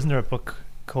there a book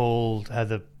called How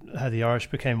the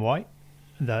Irish Became White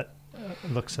that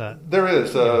looks at? There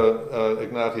is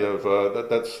Ignatieff.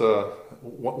 That's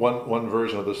one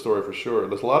version of the story for sure.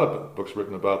 There's a lot of books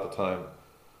written about the time.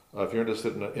 If you're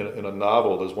interested in a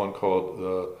novel, there's one called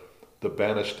The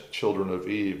Banished Children of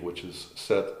Eve, which is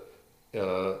set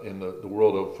in the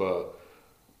world of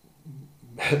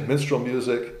minstrel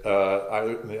music,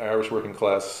 the Irish working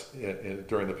class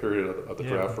during the period of the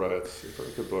draft riots. It's a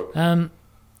very good book.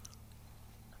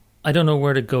 I don't know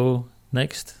where to go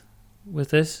next with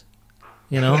this.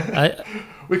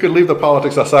 We could leave the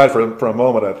politics aside for a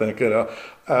moment. I think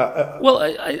Well,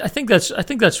 I think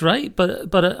that's right,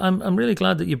 but I'm really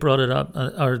glad that you brought it up,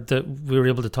 or that we were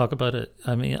able to talk about it.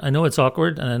 I mean, I know it's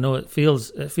awkward, and I know it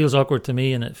feels awkward to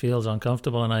me, and it feels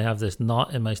uncomfortable, and I have this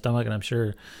knot in my stomach, and I'm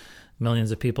sure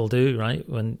millions of people do, right,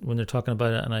 when they're talking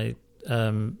about it,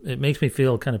 and it makes me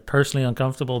feel kind of personally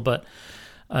uncomfortable. But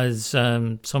as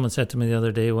someone said to me the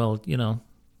other day, well,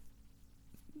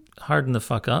 harden the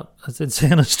fuck up, as they'd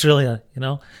say in Australia,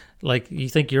 Like, you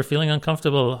think you're feeling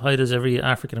uncomfortable? How does every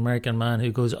African-American man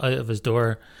who goes out of his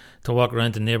door to walk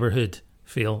around the neighborhood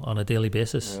feel on a daily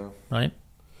basis, right?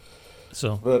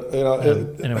 So, but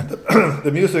anyway.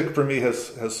 The music for me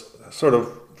has sort of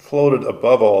floated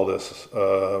above all this.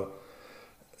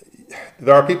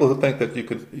 There are people who think that you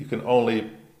can only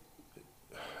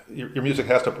your music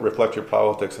has to reflect your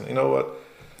politics, and you know what?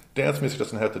 Dance music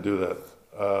doesn't have to do that.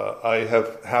 I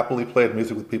have happily played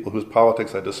music with people whose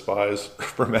politics I despise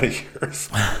for many years.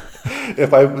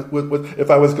 If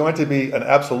I was going to be an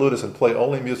absolutist and play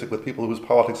only music with people whose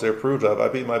politics I approved of,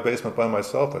 I'd be in my basement by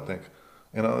myself, I think.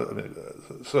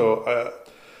 So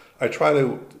I try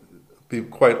to be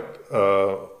quite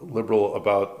liberal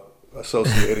about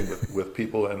associating with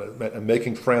people and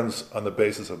making friends on the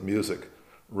basis of music,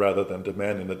 rather than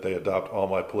demanding that they adopt all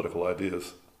my political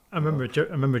ideas. I remember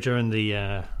during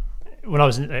the when I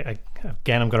was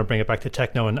again, I'm going to bring it back to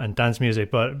techno and dance music,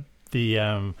 but the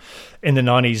in the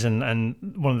 90s and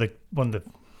one of the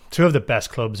two of the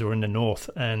best clubs were in the north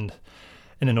and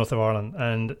in the north of Ireland,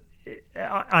 and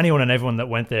anyone and everyone that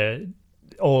went there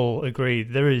all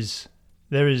agreed there is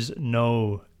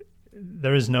no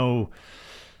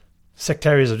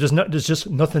sectarianism. There's just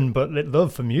nothing but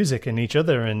love for music and each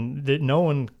other, and no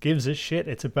one gives a shit.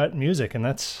 It's about music, and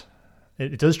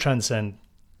it does transcend.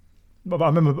 I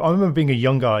remember being a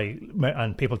young guy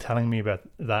and people telling me about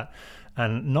that,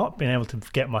 and not being able to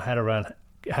get my head around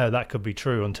how that could be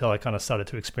true until I kind of started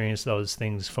to experience those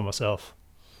things for myself.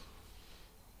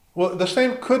 Well, the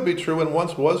same could be true and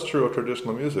once was true of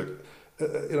traditional music.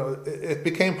 It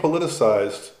became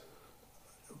politicized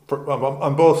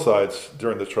on both sides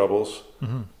during the Troubles.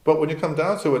 Mm-hmm. But when you come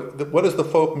down to it, what is the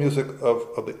folk music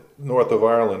of the north of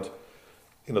Ireland?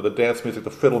 The dance music, the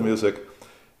fiddle music.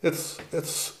 It's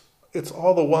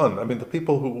all the one. I mean, the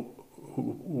people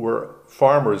who were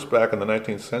farmers back in the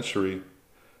 19th century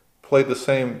played the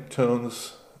same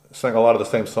tunes, sang a lot of the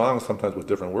same songs, sometimes with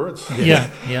different words. Yeah,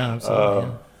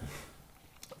 absolutely.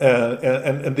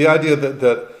 And the idea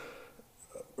that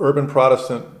urban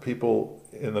Protestant people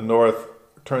in the north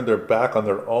turned their back on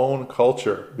their own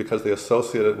culture because they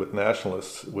associated it with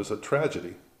nationalists was a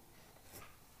tragedy.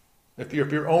 If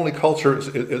your only culture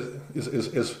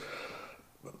is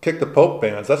kick the Pope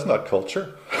bands, that's not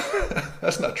culture.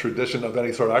 That's not tradition of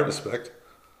any sort I respect.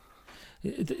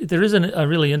 There is a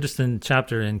really interesting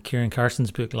chapter in Kieran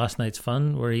Carson's book, Last Night's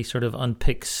Fun, where he sort of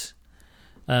unpicks...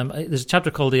 there's a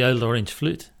chapter called The Old Orange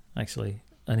Flute, actually,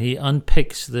 and he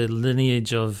unpicks the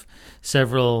lineage of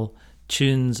several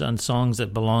tunes and songs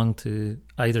that belong to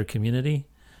either community.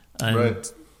 And,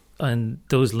 right. And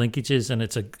those linkages, and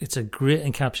it's a great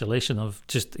encapsulation of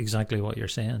just exactly what you're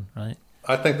saying, right?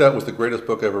 I think that was the greatest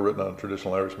book ever written on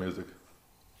traditional Irish music.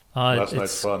 Last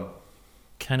Night's Fun.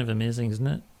 Kind of amazing, isn't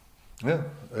it? Yeah,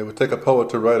 it would take a poet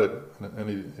to write it,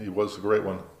 and he was a great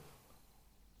one.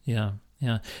 Yeah.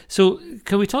 So,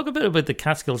 can we talk a bit about the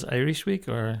Catskills Irish Week,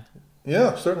 or?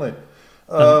 Yeah, certainly.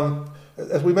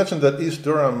 As we mentioned, that East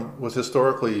Durham was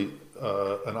historically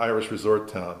an Irish resort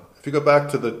town. If you go back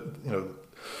to the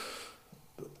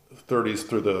 30s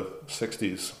through the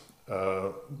 60s,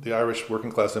 the Irish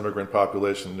working class immigrant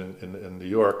population in New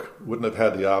York wouldn't have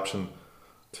had the option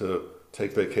to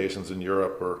take vacations in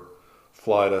Europe or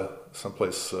fly to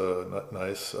someplace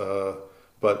nice.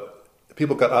 But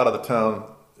people got out of the town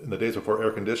in the days before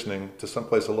air conditioning to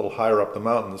someplace a little higher up the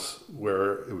mountains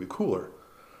where it would be cooler.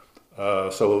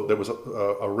 So there was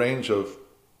a range of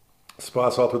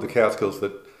spots all through the Catskills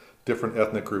that different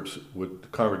ethnic groups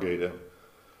would congregate in.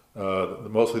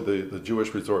 Mostly the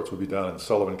Jewish resorts would be down in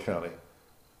Sullivan County,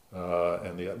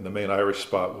 and the main Irish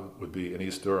spot would be in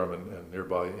East Durham and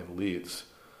nearby in Leeds.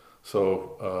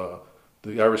 So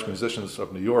the Irish musicians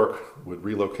of New York would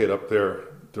relocate up there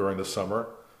during the summer,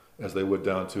 as they would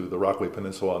down to the Rockaway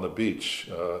Peninsula on the beach,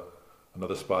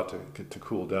 another spot to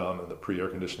cool down in the pre-air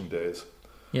conditioning days.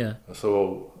 Yeah.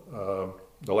 So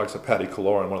the likes of Paddy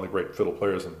Kaloran, one of the great fiddle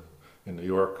players in New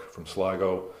York from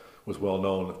Sligo, was well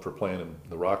known for playing in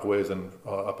the Rockaways and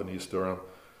up in East Durham.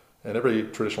 And every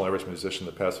traditional Irish musician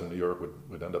that passed through New York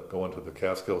would end up going to the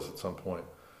Catskills at some point.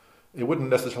 it wouldn't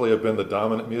necessarily have been the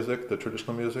dominant music, the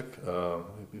traditional music,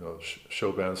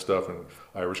 show band stuff and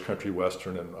Irish country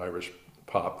western and Irish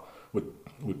pop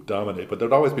would dominate, but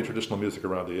there'd always be traditional music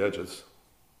around the edges.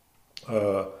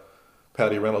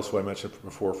 Paddy Reynolds, who I mentioned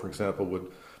before, for example, would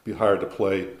be hired to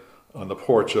play on the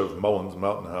porch of Mullins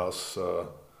Mountain House,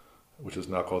 which is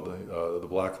now called the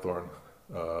Blackthorn.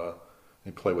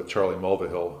 He'd play with Charlie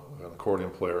Mulvihill, an accordion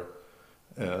player,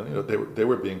 and they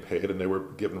were being paid and they were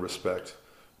given respect.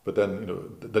 But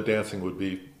then the dancing would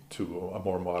be to a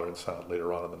more modern sound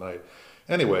later on in the night.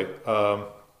 Anyway,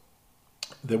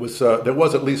 there was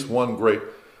at least one great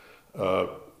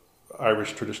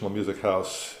Irish traditional music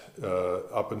house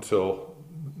up until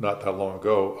not that long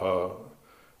ago,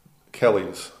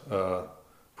 Kelly's,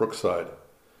 Brookside.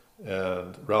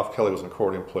 And Ralph Kelly was an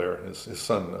accordion player. His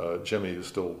son, Jimmy, who's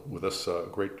still with us,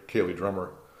 great Cayley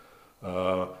drummer.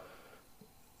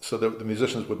 So the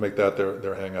musicians would make that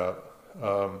their hangout.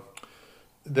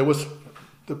 There was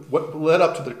what led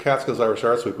up to the Catskills Irish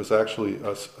Arts Week was actually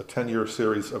a 10-year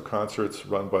series of concerts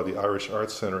run by the Irish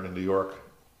Arts Center in New York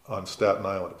on Staten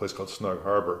Island, a place called Snug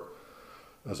Harbor.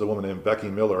 There's a woman named Becky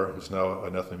Miller, who's now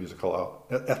an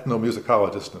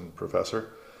ethnomusicologist and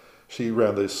professor. She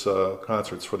ran these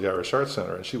concerts for the Irish Arts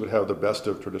Center, and she would have the best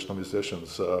of traditional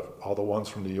musicians, all the ones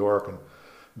from New York and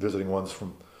visiting ones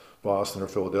from Boston or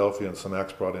Philadelphia, and some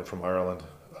acts brought in from Ireland.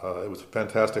 It was a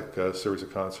fantastic series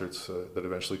of concerts that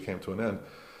eventually came to an end.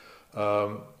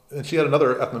 And she had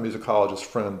another ethnomusicologist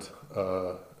friend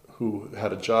who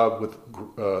had a job with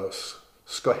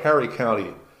Schoharie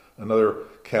County, another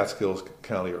Catskills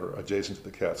county or adjacent to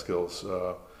the Catskills.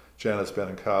 Janice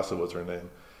Benincasa was her name.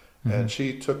 Mm-hmm. And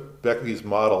she took Becky's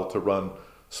model to run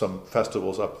some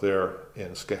festivals up there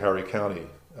in Schoharie County,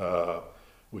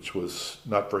 which was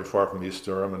not very far from East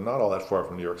Durham and not all that far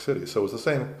from New York City. So it was the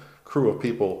same crew of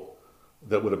people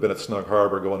that would have been at Snug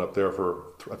Harbor going up there for,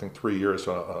 I think, 3 years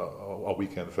on a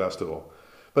weekend festival.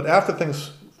 But after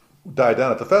things died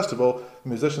down at the festival,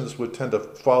 musicians would tend to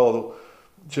follow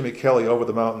Jimmy Kelly over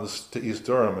the mountains to East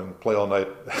Durham and play all night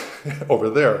over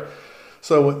there.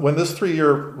 So when this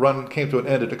 3-year run came to an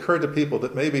end, it occurred to people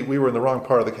that maybe we were in the wrong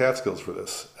part of the Catskills for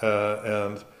this.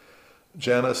 And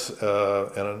Janice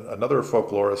and another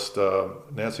folklorist,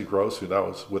 Nancy Gross, who now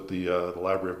was with the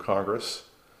Library of Congress,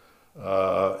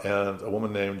 and a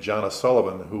woman named Jana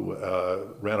Sullivan, who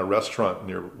ran a restaurant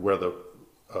near where the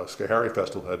Schoharie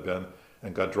Festival had been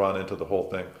and got drawn into the whole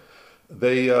thing.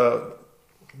 They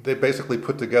basically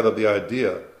put together the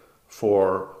idea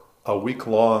for a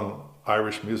week-long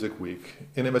Irish Music Week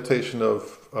in imitation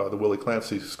of the Willie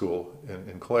Clancy School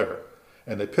in Clare.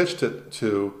 And they pitched it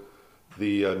to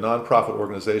the nonprofit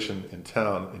organization in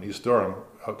town in East Durham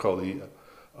called the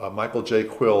Michael J.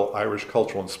 Quill Irish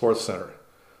Cultural and Sports Center.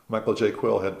 Michael J.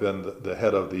 Quill had been the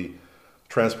head of the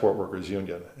Transport Workers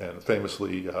Union and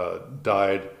famously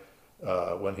died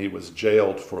when he was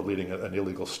jailed for leading an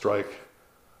illegal strike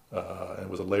and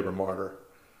was a labor martyr.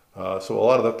 So a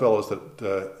lot of the fellows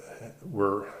that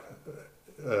were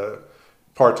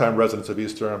part-time residents of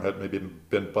East Durham had maybe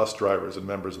been bus drivers and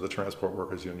members of the Transport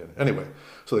Workers Union. Anyway,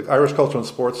 so the Irish Cultural and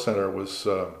Sports Center was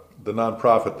the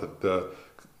nonprofit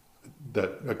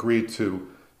that agreed to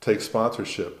take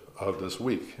sponsorship of this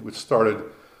week, which started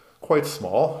quite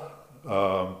small,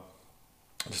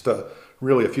 just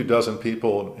really a few dozen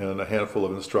people and a handful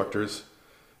of instructors,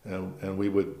 and we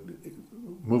would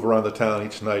move around the town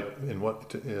each night in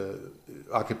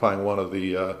occupying one of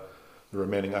the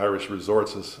remaining Irish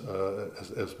resorts,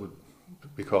 as would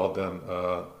be called then.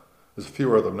 There's a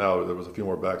few of them now. There was a few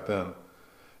more back then,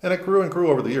 and it grew and grew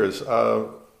over the years.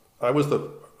 I was the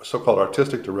so-called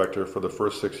artistic director for the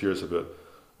first 6 years of it.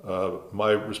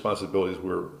 My responsibilities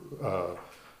were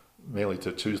mainly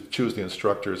to choose the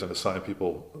instructors and assign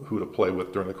people who to play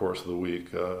with during the course of the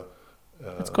week.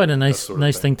 It's quite a nice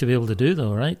thing to be able to do,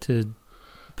 though, right? To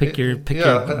pick your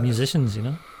musicians,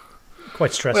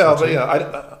 Quite stressful. Well, but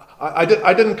yeah,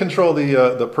 I didn't control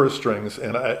the purse strings,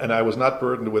 and I was not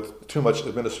burdened with too much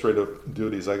administrative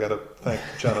duties. I got to thank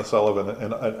Jana Sullivan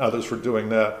and others for doing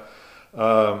that.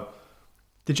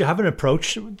 Did you have an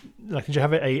approach? Like, did you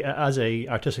have as a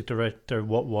artistic director?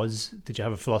 Did you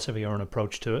have a philosophy or an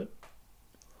approach to it?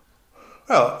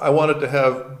 Well, I wanted to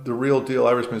have the real deal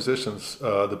Irish musicians,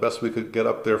 the best we could get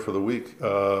up there for the week,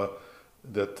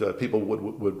 that people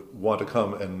would want to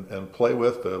come and play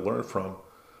with, learn from.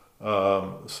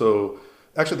 So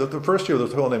actually, the first year, there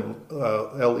was a fellow named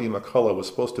L.E. McCullough was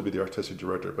supposed to be the artistic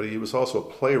director, but he was also a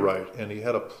playwright, and he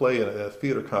had a play in a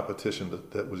theater competition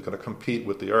that was going to compete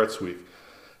with the Arts Week.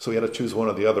 So he had to choose one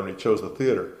or the other, and he chose the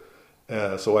theater.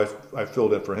 So I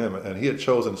filled in for him, and he had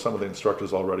chosen some of the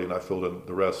instructors already, and I filled in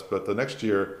the rest. But the next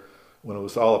year, when it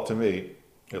was all up to me,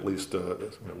 at least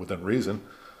within reason,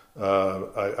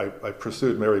 I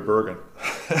pursued Mary Bergen.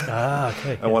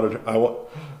 Okay.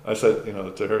 I said,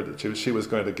 to her that she was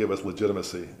going to give us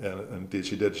legitimacy, and indeed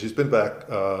she did. She's been back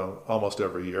almost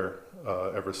every year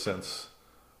ever since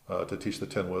to teach the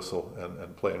tin whistle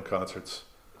and play in concerts.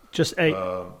 Just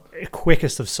a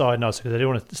quickest of side notes, because I do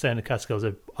want to stay in the Catskills.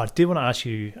 I did want to ask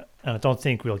you, and I don't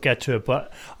think we'll get to it,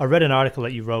 but I read an article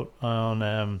that you wrote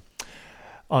on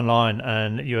online,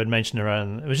 and you had mentioned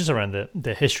around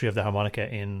the history of the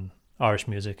harmonica in Irish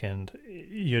music, and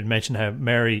you had mentioned how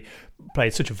Mary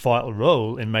played such a vital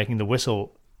role in making the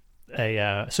whistle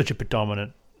such a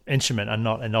predominant instrument and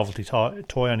not a novelty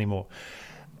toy anymore.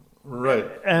 Right.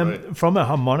 From a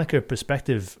harmonica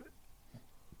perspective,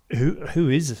 who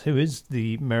is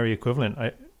the Mary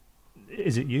equivalent?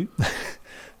 Is it you?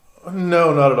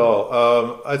 No, not at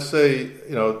all. I'd say,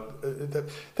 the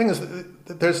thing is,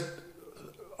 there's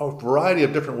a variety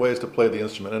of different ways to play the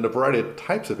instrument and a variety of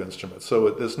types of instruments. So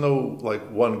there's no like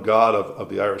one god of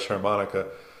the Irish harmonica.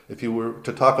 If you were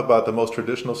to talk about the most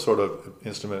traditional sort of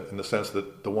instrument, in the sense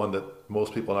that the one that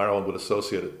most people in Ireland would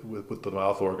associate it with the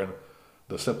mouth organ,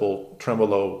 the simple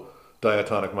tremolo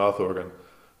diatonic mouth organ,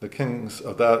 the kings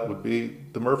of that would be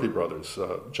the Murphy brothers,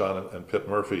 John and Pitt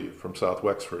Murphy from South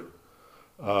Wexford.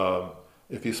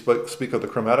 If you speak of the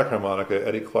chromatic harmonica,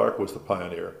 Eddie Clark was the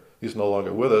pioneer. He's no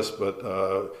longer with us, but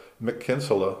Mick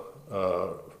Kinsella,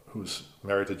 who's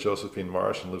married to Josephine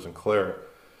Marsh and lives in Clare,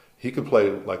 he can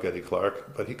play like Eddie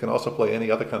Clark, but he can also play any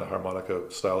other kind of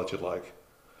harmonica style that you'd like.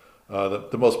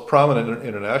 The most prominent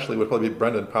internationally would probably be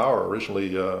Brendan Power,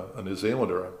 originally a New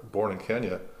Zealander, born in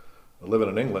Kenya, living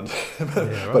in England,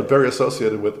 but very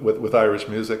associated with Irish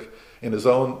music in his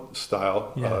own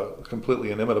style, completely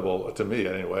inimitable to me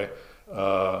anyway.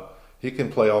 He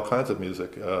can play all kinds of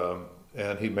music.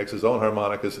 And he makes his own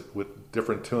harmonicas with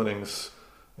different tunings.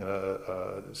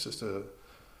 It's just a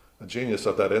genius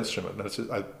of that instrument. And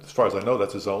as far as I know,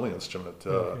 that's his only instrument.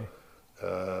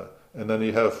 And then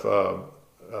you have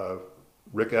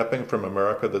Rick Epping from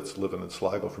America, that's living in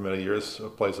Sligo for many years,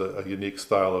 plays a unique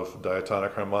style of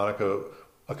diatonic harmonica,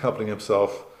 accompanying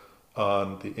himself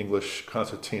on the English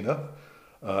concertina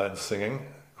and singing.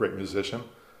 Great musician.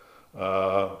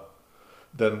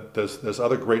 Then there's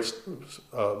other greats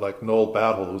like Noel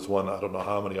Battle, who's won I don't know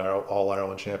how many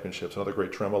All-Ireland championships, another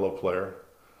great tremolo player.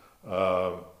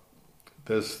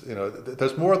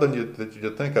 There's more than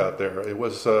you'd think out there. It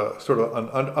was sort of an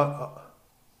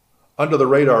under the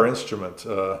radar instrument,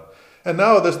 and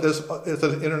now it's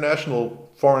an international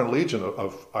foreign legion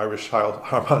of Irish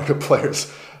harmonica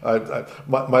players,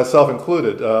 myself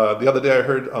included. The other day I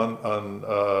heard on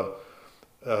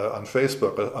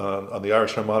Facebook, on the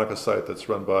Irish Harmonica site that's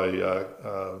run by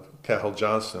Cathal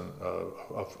Johnson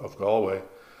of Galway,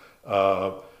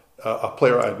 a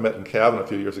player I'd met in Cavan a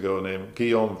few years ago named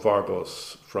Guillaume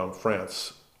Varbos from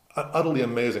France, an utterly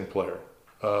amazing player.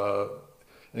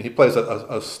 And he plays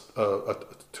a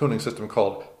tuning system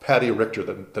called Paddy Richter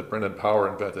that Brendan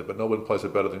Power invented, but no one plays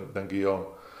it better than Guillaume.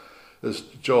 There's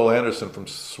Joel Anderson from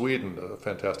Sweden, a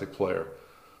fantastic player.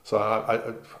 So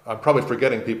I'm probably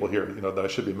forgetting people here, that I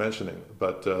should be mentioning,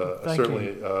 but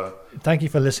certainly. Thank you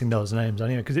for listing those names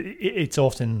anyway, because it's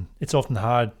often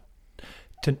hard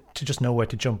to just know where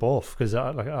to jump off. Because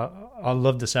I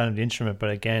love the sound of the instrument, but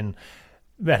again,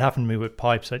 that happened to me with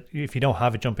pipes. That if you don't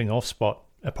have a jumping off spot,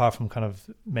 apart from kind of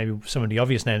maybe some of the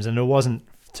obvious names, and there wasn't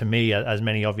to me as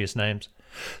many obvious names.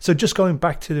 So just going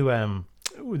back to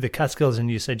the Catskills, and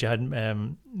you said you had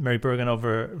Mary Bergen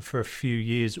over for a few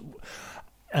years.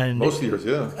 And most years,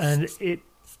 yeah. And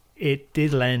it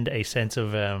did lend a sense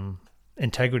of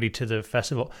integrity to the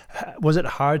festival. Was it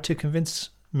hard to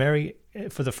convince Mary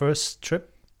for the first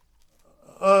trip?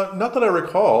 Not that I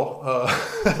recall.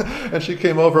 And she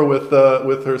came over with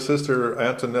her sister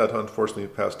Antoinette, unfortunately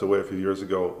passed away a few years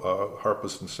ago,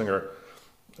 harpist and singer,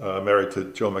 married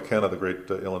to Joe McKenna, the great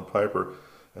uilleann piper.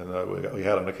 And we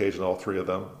had on occasion all three of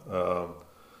them.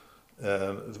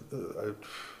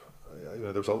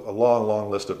 There was a long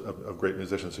list of great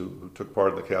musicians who took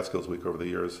part in the Catskills Week over the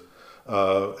years.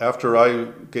 After I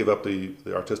gave up the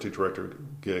artistic director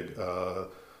gig,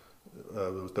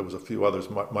 there was a few others.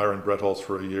 Myron Bretholz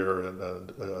for a year,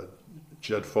 and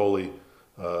Jed Foley,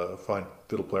 fine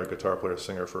fiddle player, guitar player,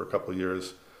 singer for a couple of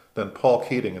years. Then Paul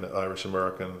Keating, an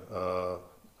Irish-American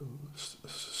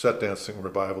set dancing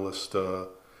revivalist.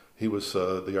 He was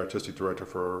the artistic director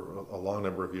for a long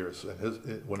number of years,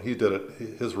 and when he did it,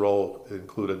 his role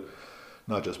included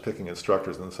not just picking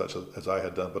instructors and such as I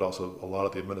had done, but also a lot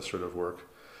of the administrative work.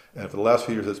 And for the last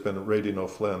few years, it's been Radine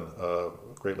O'Flynn, a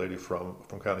great lady from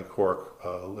County Cork,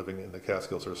 living in the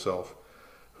Catskills herself,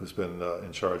 who's been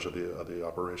in charge of the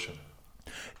operation.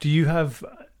 Do you have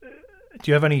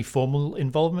any formal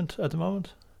involvement at the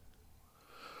moment?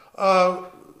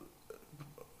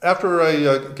 After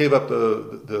I gave up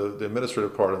the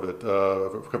administrative part of it,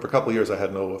 for a couple of years I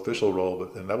had no official role,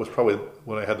 and that was probably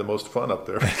when I had the most fun up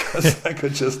there because I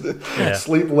could just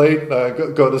sleep late,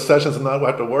 go to sessions and not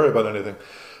have to worry about anything.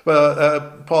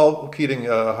 But Paul Keating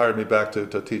hired me back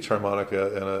to teach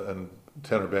harmonica and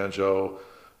tenor banjo,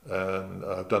 and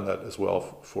I've done that as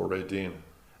well for Ray Dean.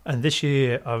 And this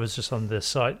year, I was just on the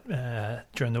site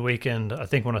during the weekend. I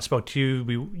think when I spoke to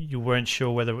you, you weren't sure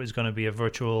whether it was going to be a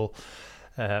virtual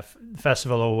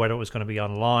festival or whether it was going to be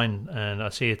online. And I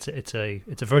see it's a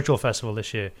virtual festival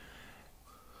this year.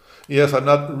 Yes, I'm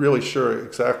not really sure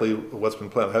exactly what's been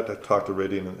planned. I had to talk to Ray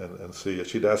Dean and see.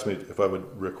 She'd asked me if I would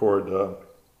record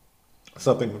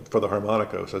something for the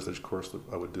harmonica. So I said, of course,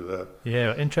 I would do that.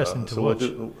 Yeah, interesting to watch.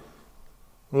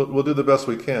 We'll do the best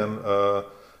we can.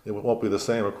 It won't be the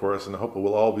same, of course, and I hope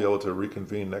we'll all be able to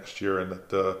reconvene next year, and that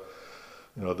the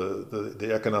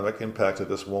economic impact of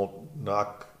this won't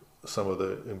knock some of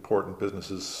the important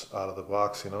businesses out of the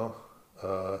box.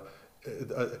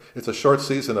 It's a short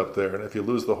season up there, and if you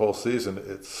lose the whole season,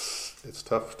 it's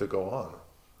tough to go on.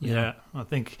 Yeah, I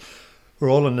think we're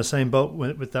all in the same boat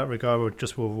with that regard.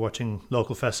 We're watching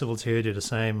local festivals here do the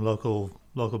same, local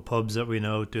pubs that we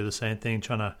know do the same thing,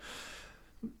 trying to,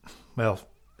 well,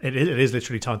 it is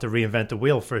literally time to reinvent the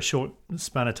wheel for a short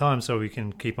span of time so we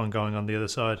can keep on going on the other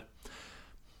side.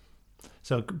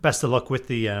 So best of luck with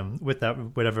that,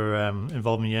 whatever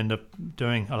involvement you end up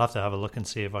doing. I'll have to have a look and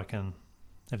see if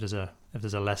there's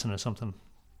a lesson or something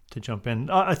to jump in.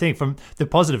 I think from the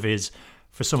positive is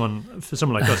for someone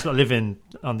like us that live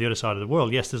on the other side of the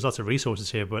world. Yes, there's lots of resources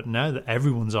here, but now that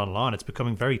everyone's online, it's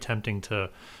becoming very tempting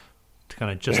to kind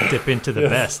of just dip into the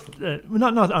best.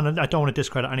 Not. And I don't want to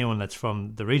discredit anyone that's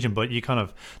from the region, but you kind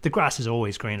of, the grass is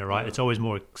always greener, right? It's always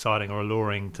more exciting or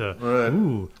alluring to. Right.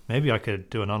 Ooh, maybe I could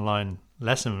do an online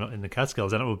lesson in the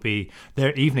Catskills, and it would be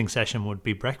their evening session would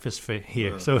be breakfast for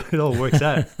here. So it all works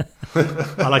out.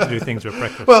 I like to do things with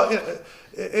breakfast. Well,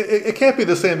 it can't be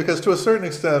the same because to a certain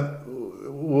extent,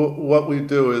 what we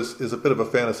do is a bit of a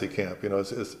fantasy camp.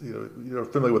 You're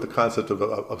familiar with the concept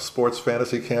of sports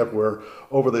fantasy camp, where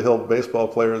over the hill baseball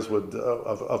players would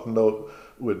of note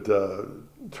would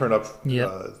turn up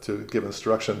to give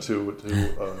instruction to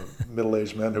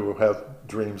middle-aged men who have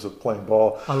dreams of playing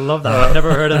ball. I love that. I've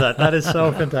never heard of that. That is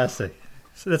so fantastic.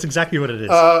 So that's exactly what it is,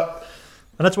 and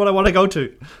that's what I want to go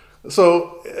to.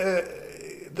 So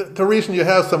the reason you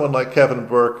have someone like Kevin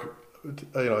Burke,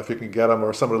 if you can get him,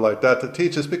 or somebody like that to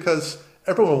teach, is because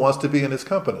everyone wants to be in his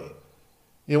company.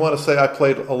 You want to say, I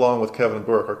played along with Kevin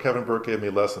Burke, or Kevin Burke gave me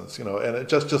lessons, and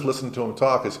just listening to him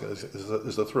talk is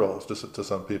a thrill to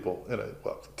some people.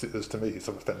 To me, he's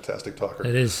a fantastic talker.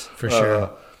 It is, for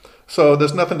sure. So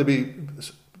there's nothing to be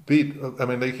beat. I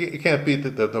mean, you can't beat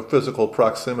the physical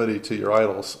proximity to your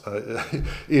idols.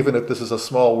 Even if this is a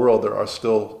small world, there are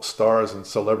still stars and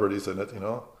celebrities in it,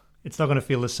 It's not going to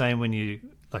feel the same when you,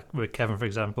 like with Kevin, for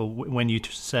example, when you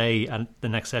say at the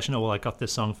next session, I got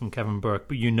this song from Kevin Burke,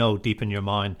 but deep in your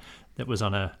mind that was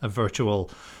on a virtual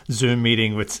Zoom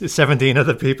meeting with 17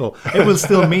 other people. It will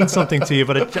still mean something to you,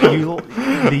 but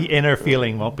the inner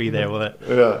feeling won't be there, will it?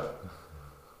 Yeah.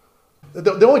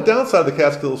 The only downside of the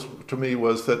Catskills to me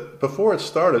was that before it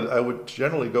started, I would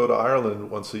generally go to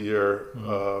Ireland once a year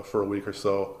for a week or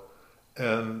so.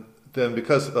 And then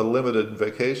because of the limited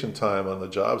vacation time on the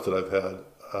jobs that I've had,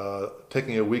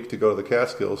 taking a week to go to the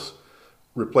Catskills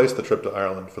replaced the trip to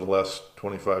Ireland for the last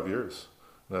 25 years.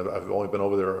 And I've only been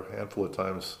over there a handful of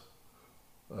times.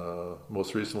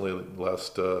 Most recently,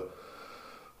 last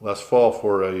fall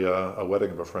for a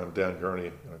wedding of a friend, Dan Gurney,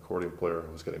 an accordion player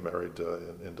who was getting married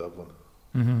in Dublin.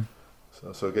 Mm-hmm.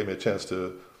 So it gave me a chance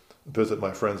to visit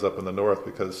my friends up in the north,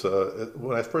 because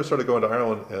when I first started going to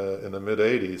Ireland in the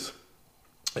mid-'80s,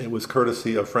 it was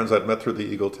courtesy of friends I'd met through the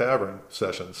Eagle Tavern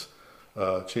sessions,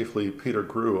 chiefly Peter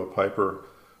Grew, a piper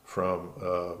from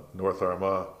North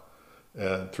Armagh.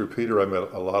 And through Peter, I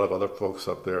met a lot of other folks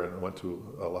up there and went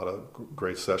to a lot of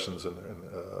great sessions. And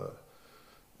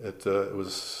it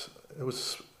was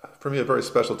for me a very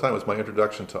special time. It was my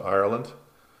introduction to Ireland,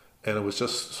 and it was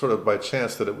just sort of by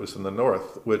chance that it was in the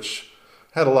north, which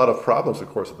had a lot of problems, of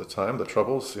course, at the time. The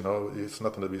Troubles, it's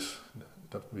nothing to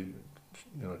be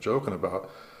joking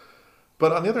about.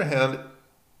 But on the other hand,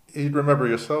 you'd remember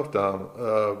yourself, Dom,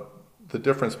 the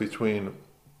difference between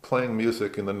playing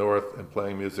music in the north and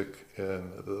playing music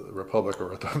in the Republic,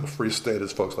 or the Free State,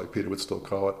 as folks like Peter would still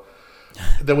call it.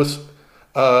 There wasn't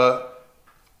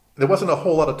a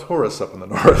whole lot of tourists up in the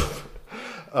north.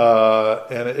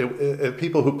 and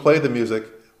people who played the music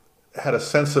had a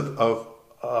sense of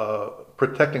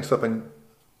protecting something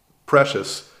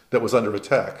precious that was under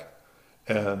attack,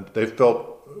 and they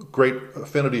felt great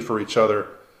affinity for each other,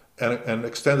 and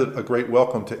extended a great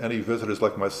welcome to any visitors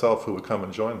like myself who would come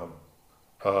and join them.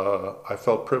 I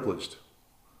felt privileged.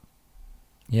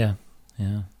 Yeah.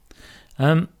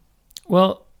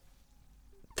 Well,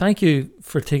 thank you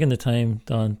for taking the time,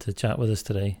 Don, to chat with us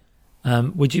today.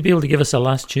 Would you be able to give us a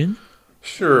last tune?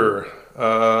 Sure.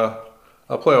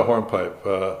 I'll play a hornpipe.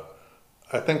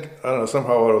 I think, I don't know,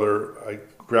 somehow or other, I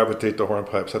gravitate to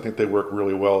hornpipes. I think they work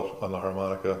really well on the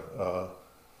harmonica.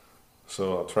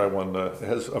 So I'll try one. It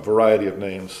has a variety of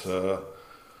names.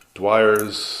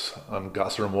 Dwyer's on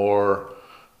Gossamer Moor,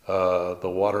 the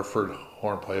Waterford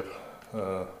hornpipe.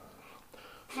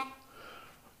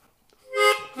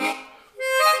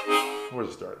 Where's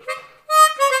it start?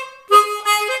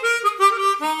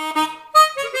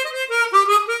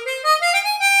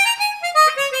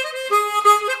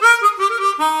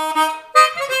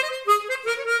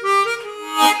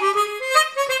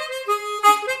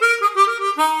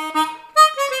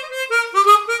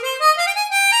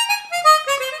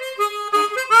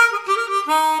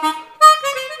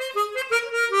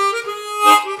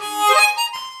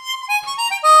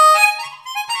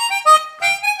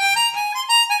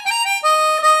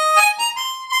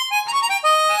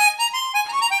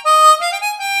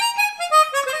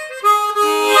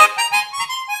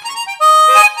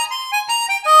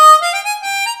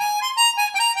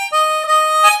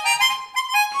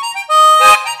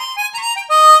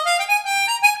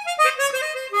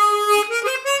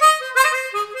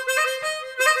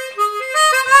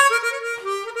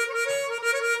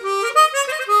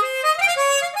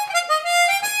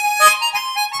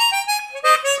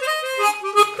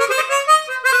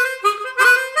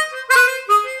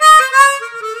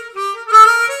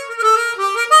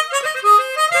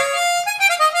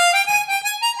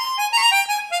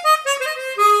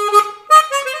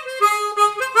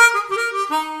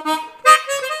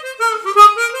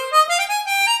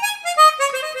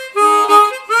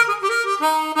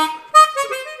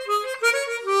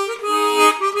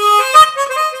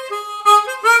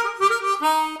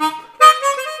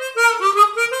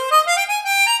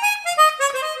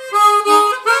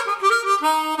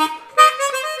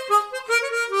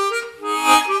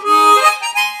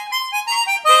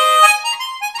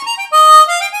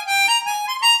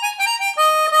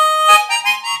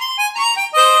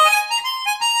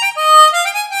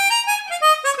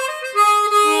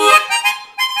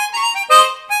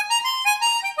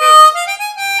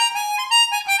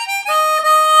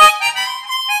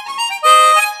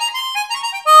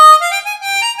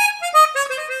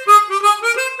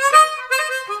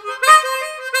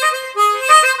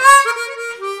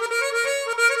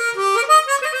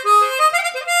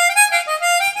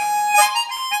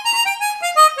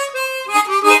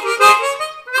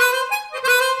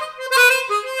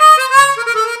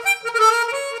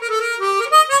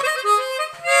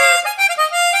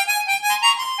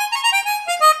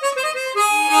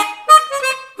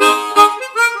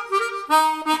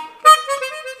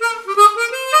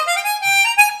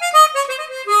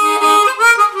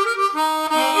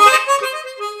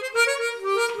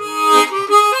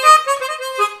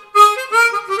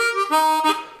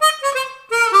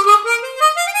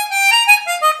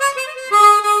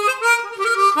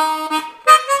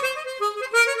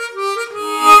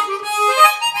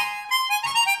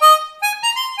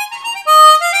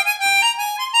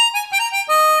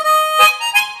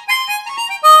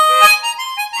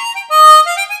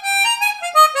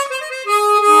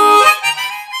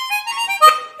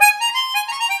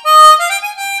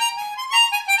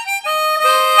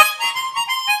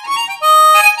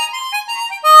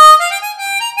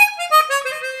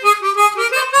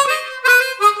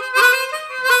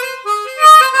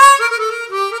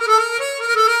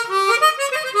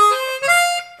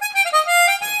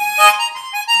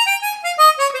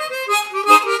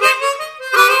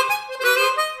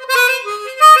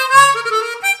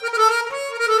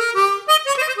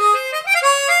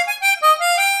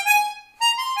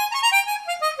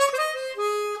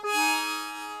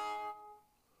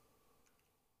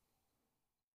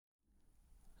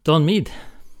 Don Mead.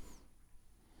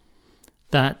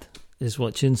 That is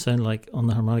what tunes sound like on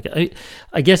the harmonica.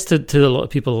 I guess to a lot of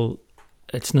people,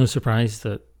 it's no surprise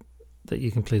that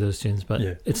you can play those tunes, but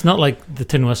it's not like the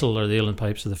tin whistle or the uilleann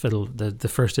pipes or the fiddle, the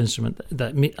first instrument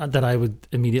that I would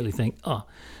immediately think, oh.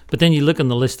 But then you look on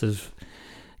the list of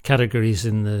categories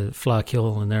in the Fleadh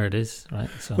Cheoil, and there it is, right?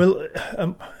 So.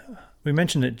 Well, we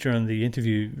mentioned it during the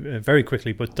interview very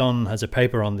quickly, but Don has a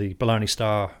paper on the Blarney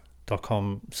Star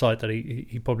 .com site that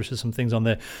he publishes some things on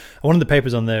there. And one of the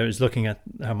papers on there is looking at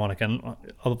harmonica, and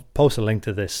I'll post a link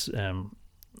to this.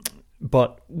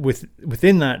 But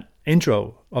within that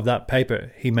intro of that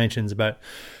paper, he mentions about,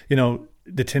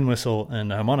 the tin whistle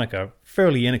and the harmonica,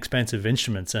 fairly inexpensive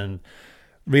instruments, and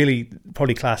really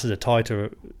probably classed as a toy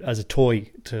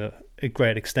to a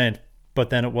great extent. But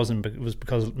then it wasn't. It was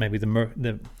because maybe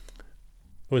it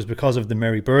was because of the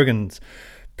Mary Bergens,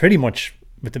 pretty much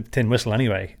with the tin whistle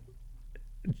anyway,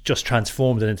 just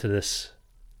transformed it into this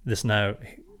now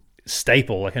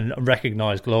staple, like a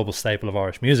recognised global staple of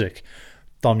Irish music.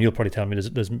 Dom, you'll probably tell me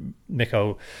there's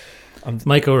Miko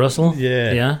Russell.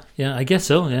 Yeah, I guess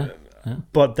so. Yeah.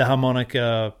 But the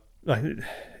harmonica,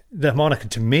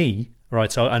 to me,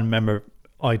 right? So I remember,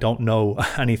 I don't know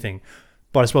anything,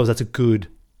 but I suppose that's a good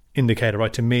indicator,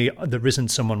 right? To me, there isn't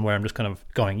someone where I'm just kind of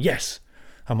going, yes,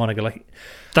 harmonica, like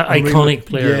that iconic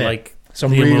player, like. So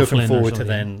I'm really looking forward to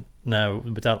then now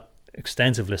with that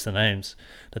extensive list of names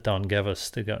that Don gave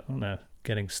us to go now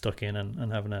getting stuck in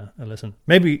and having a listen.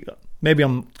 Maybe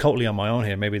I'm totally on my own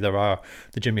here. Maybe there are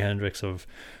the Jimi Hendrix of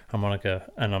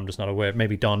harmonica and I'm just not aware.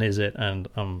 Maybe Don is it, and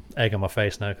I'm egg on my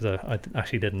face now because I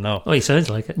actually didn't know. Oh, he sounds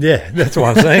like it. Yeah, that's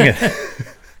why I'm saying it.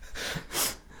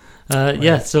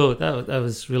 So that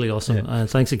was really awesome. Yeah.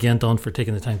 Thanks again, Don, for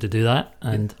taking the time to do that.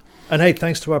 And hey,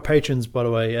 thanks to our patrons, by the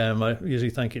way. I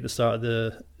usually thank you at the start of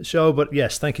the show, but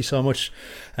yes, thank you so much.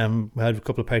 We had a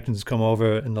couple of patrons come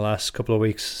over in the last couple of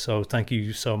weeks, so thank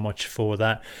you so much for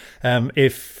that.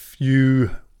 If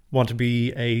you want to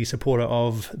be a supporter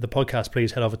of the podcast,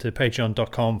 please head over to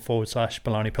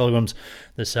patreon.com/Blarney Pilgrims.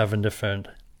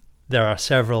 There are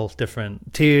several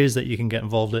different tiers that you can get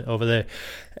involved in over there.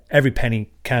 Every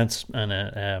penny counts, and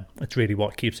it's really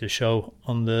what keeps the show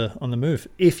on the move.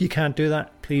 If you can't do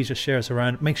that, please just share us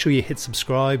around. Make sure you hit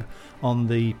subscribe on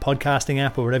the podcasting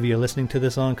app or whatever you're listening to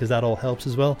this on, because that all helps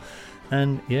as well.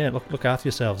 And yeah, look after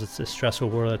yourselves. It's a stressful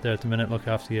world out there at the minute. Look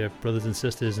after your brothers and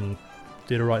sisters and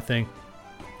do the right thing.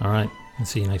 All right, and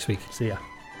see you next week. See ya.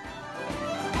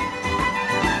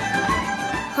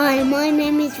 Hi, my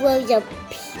name is Rosa.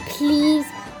 Please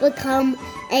become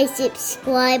a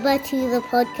subscriber to the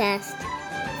podcast.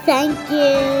 Thank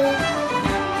you.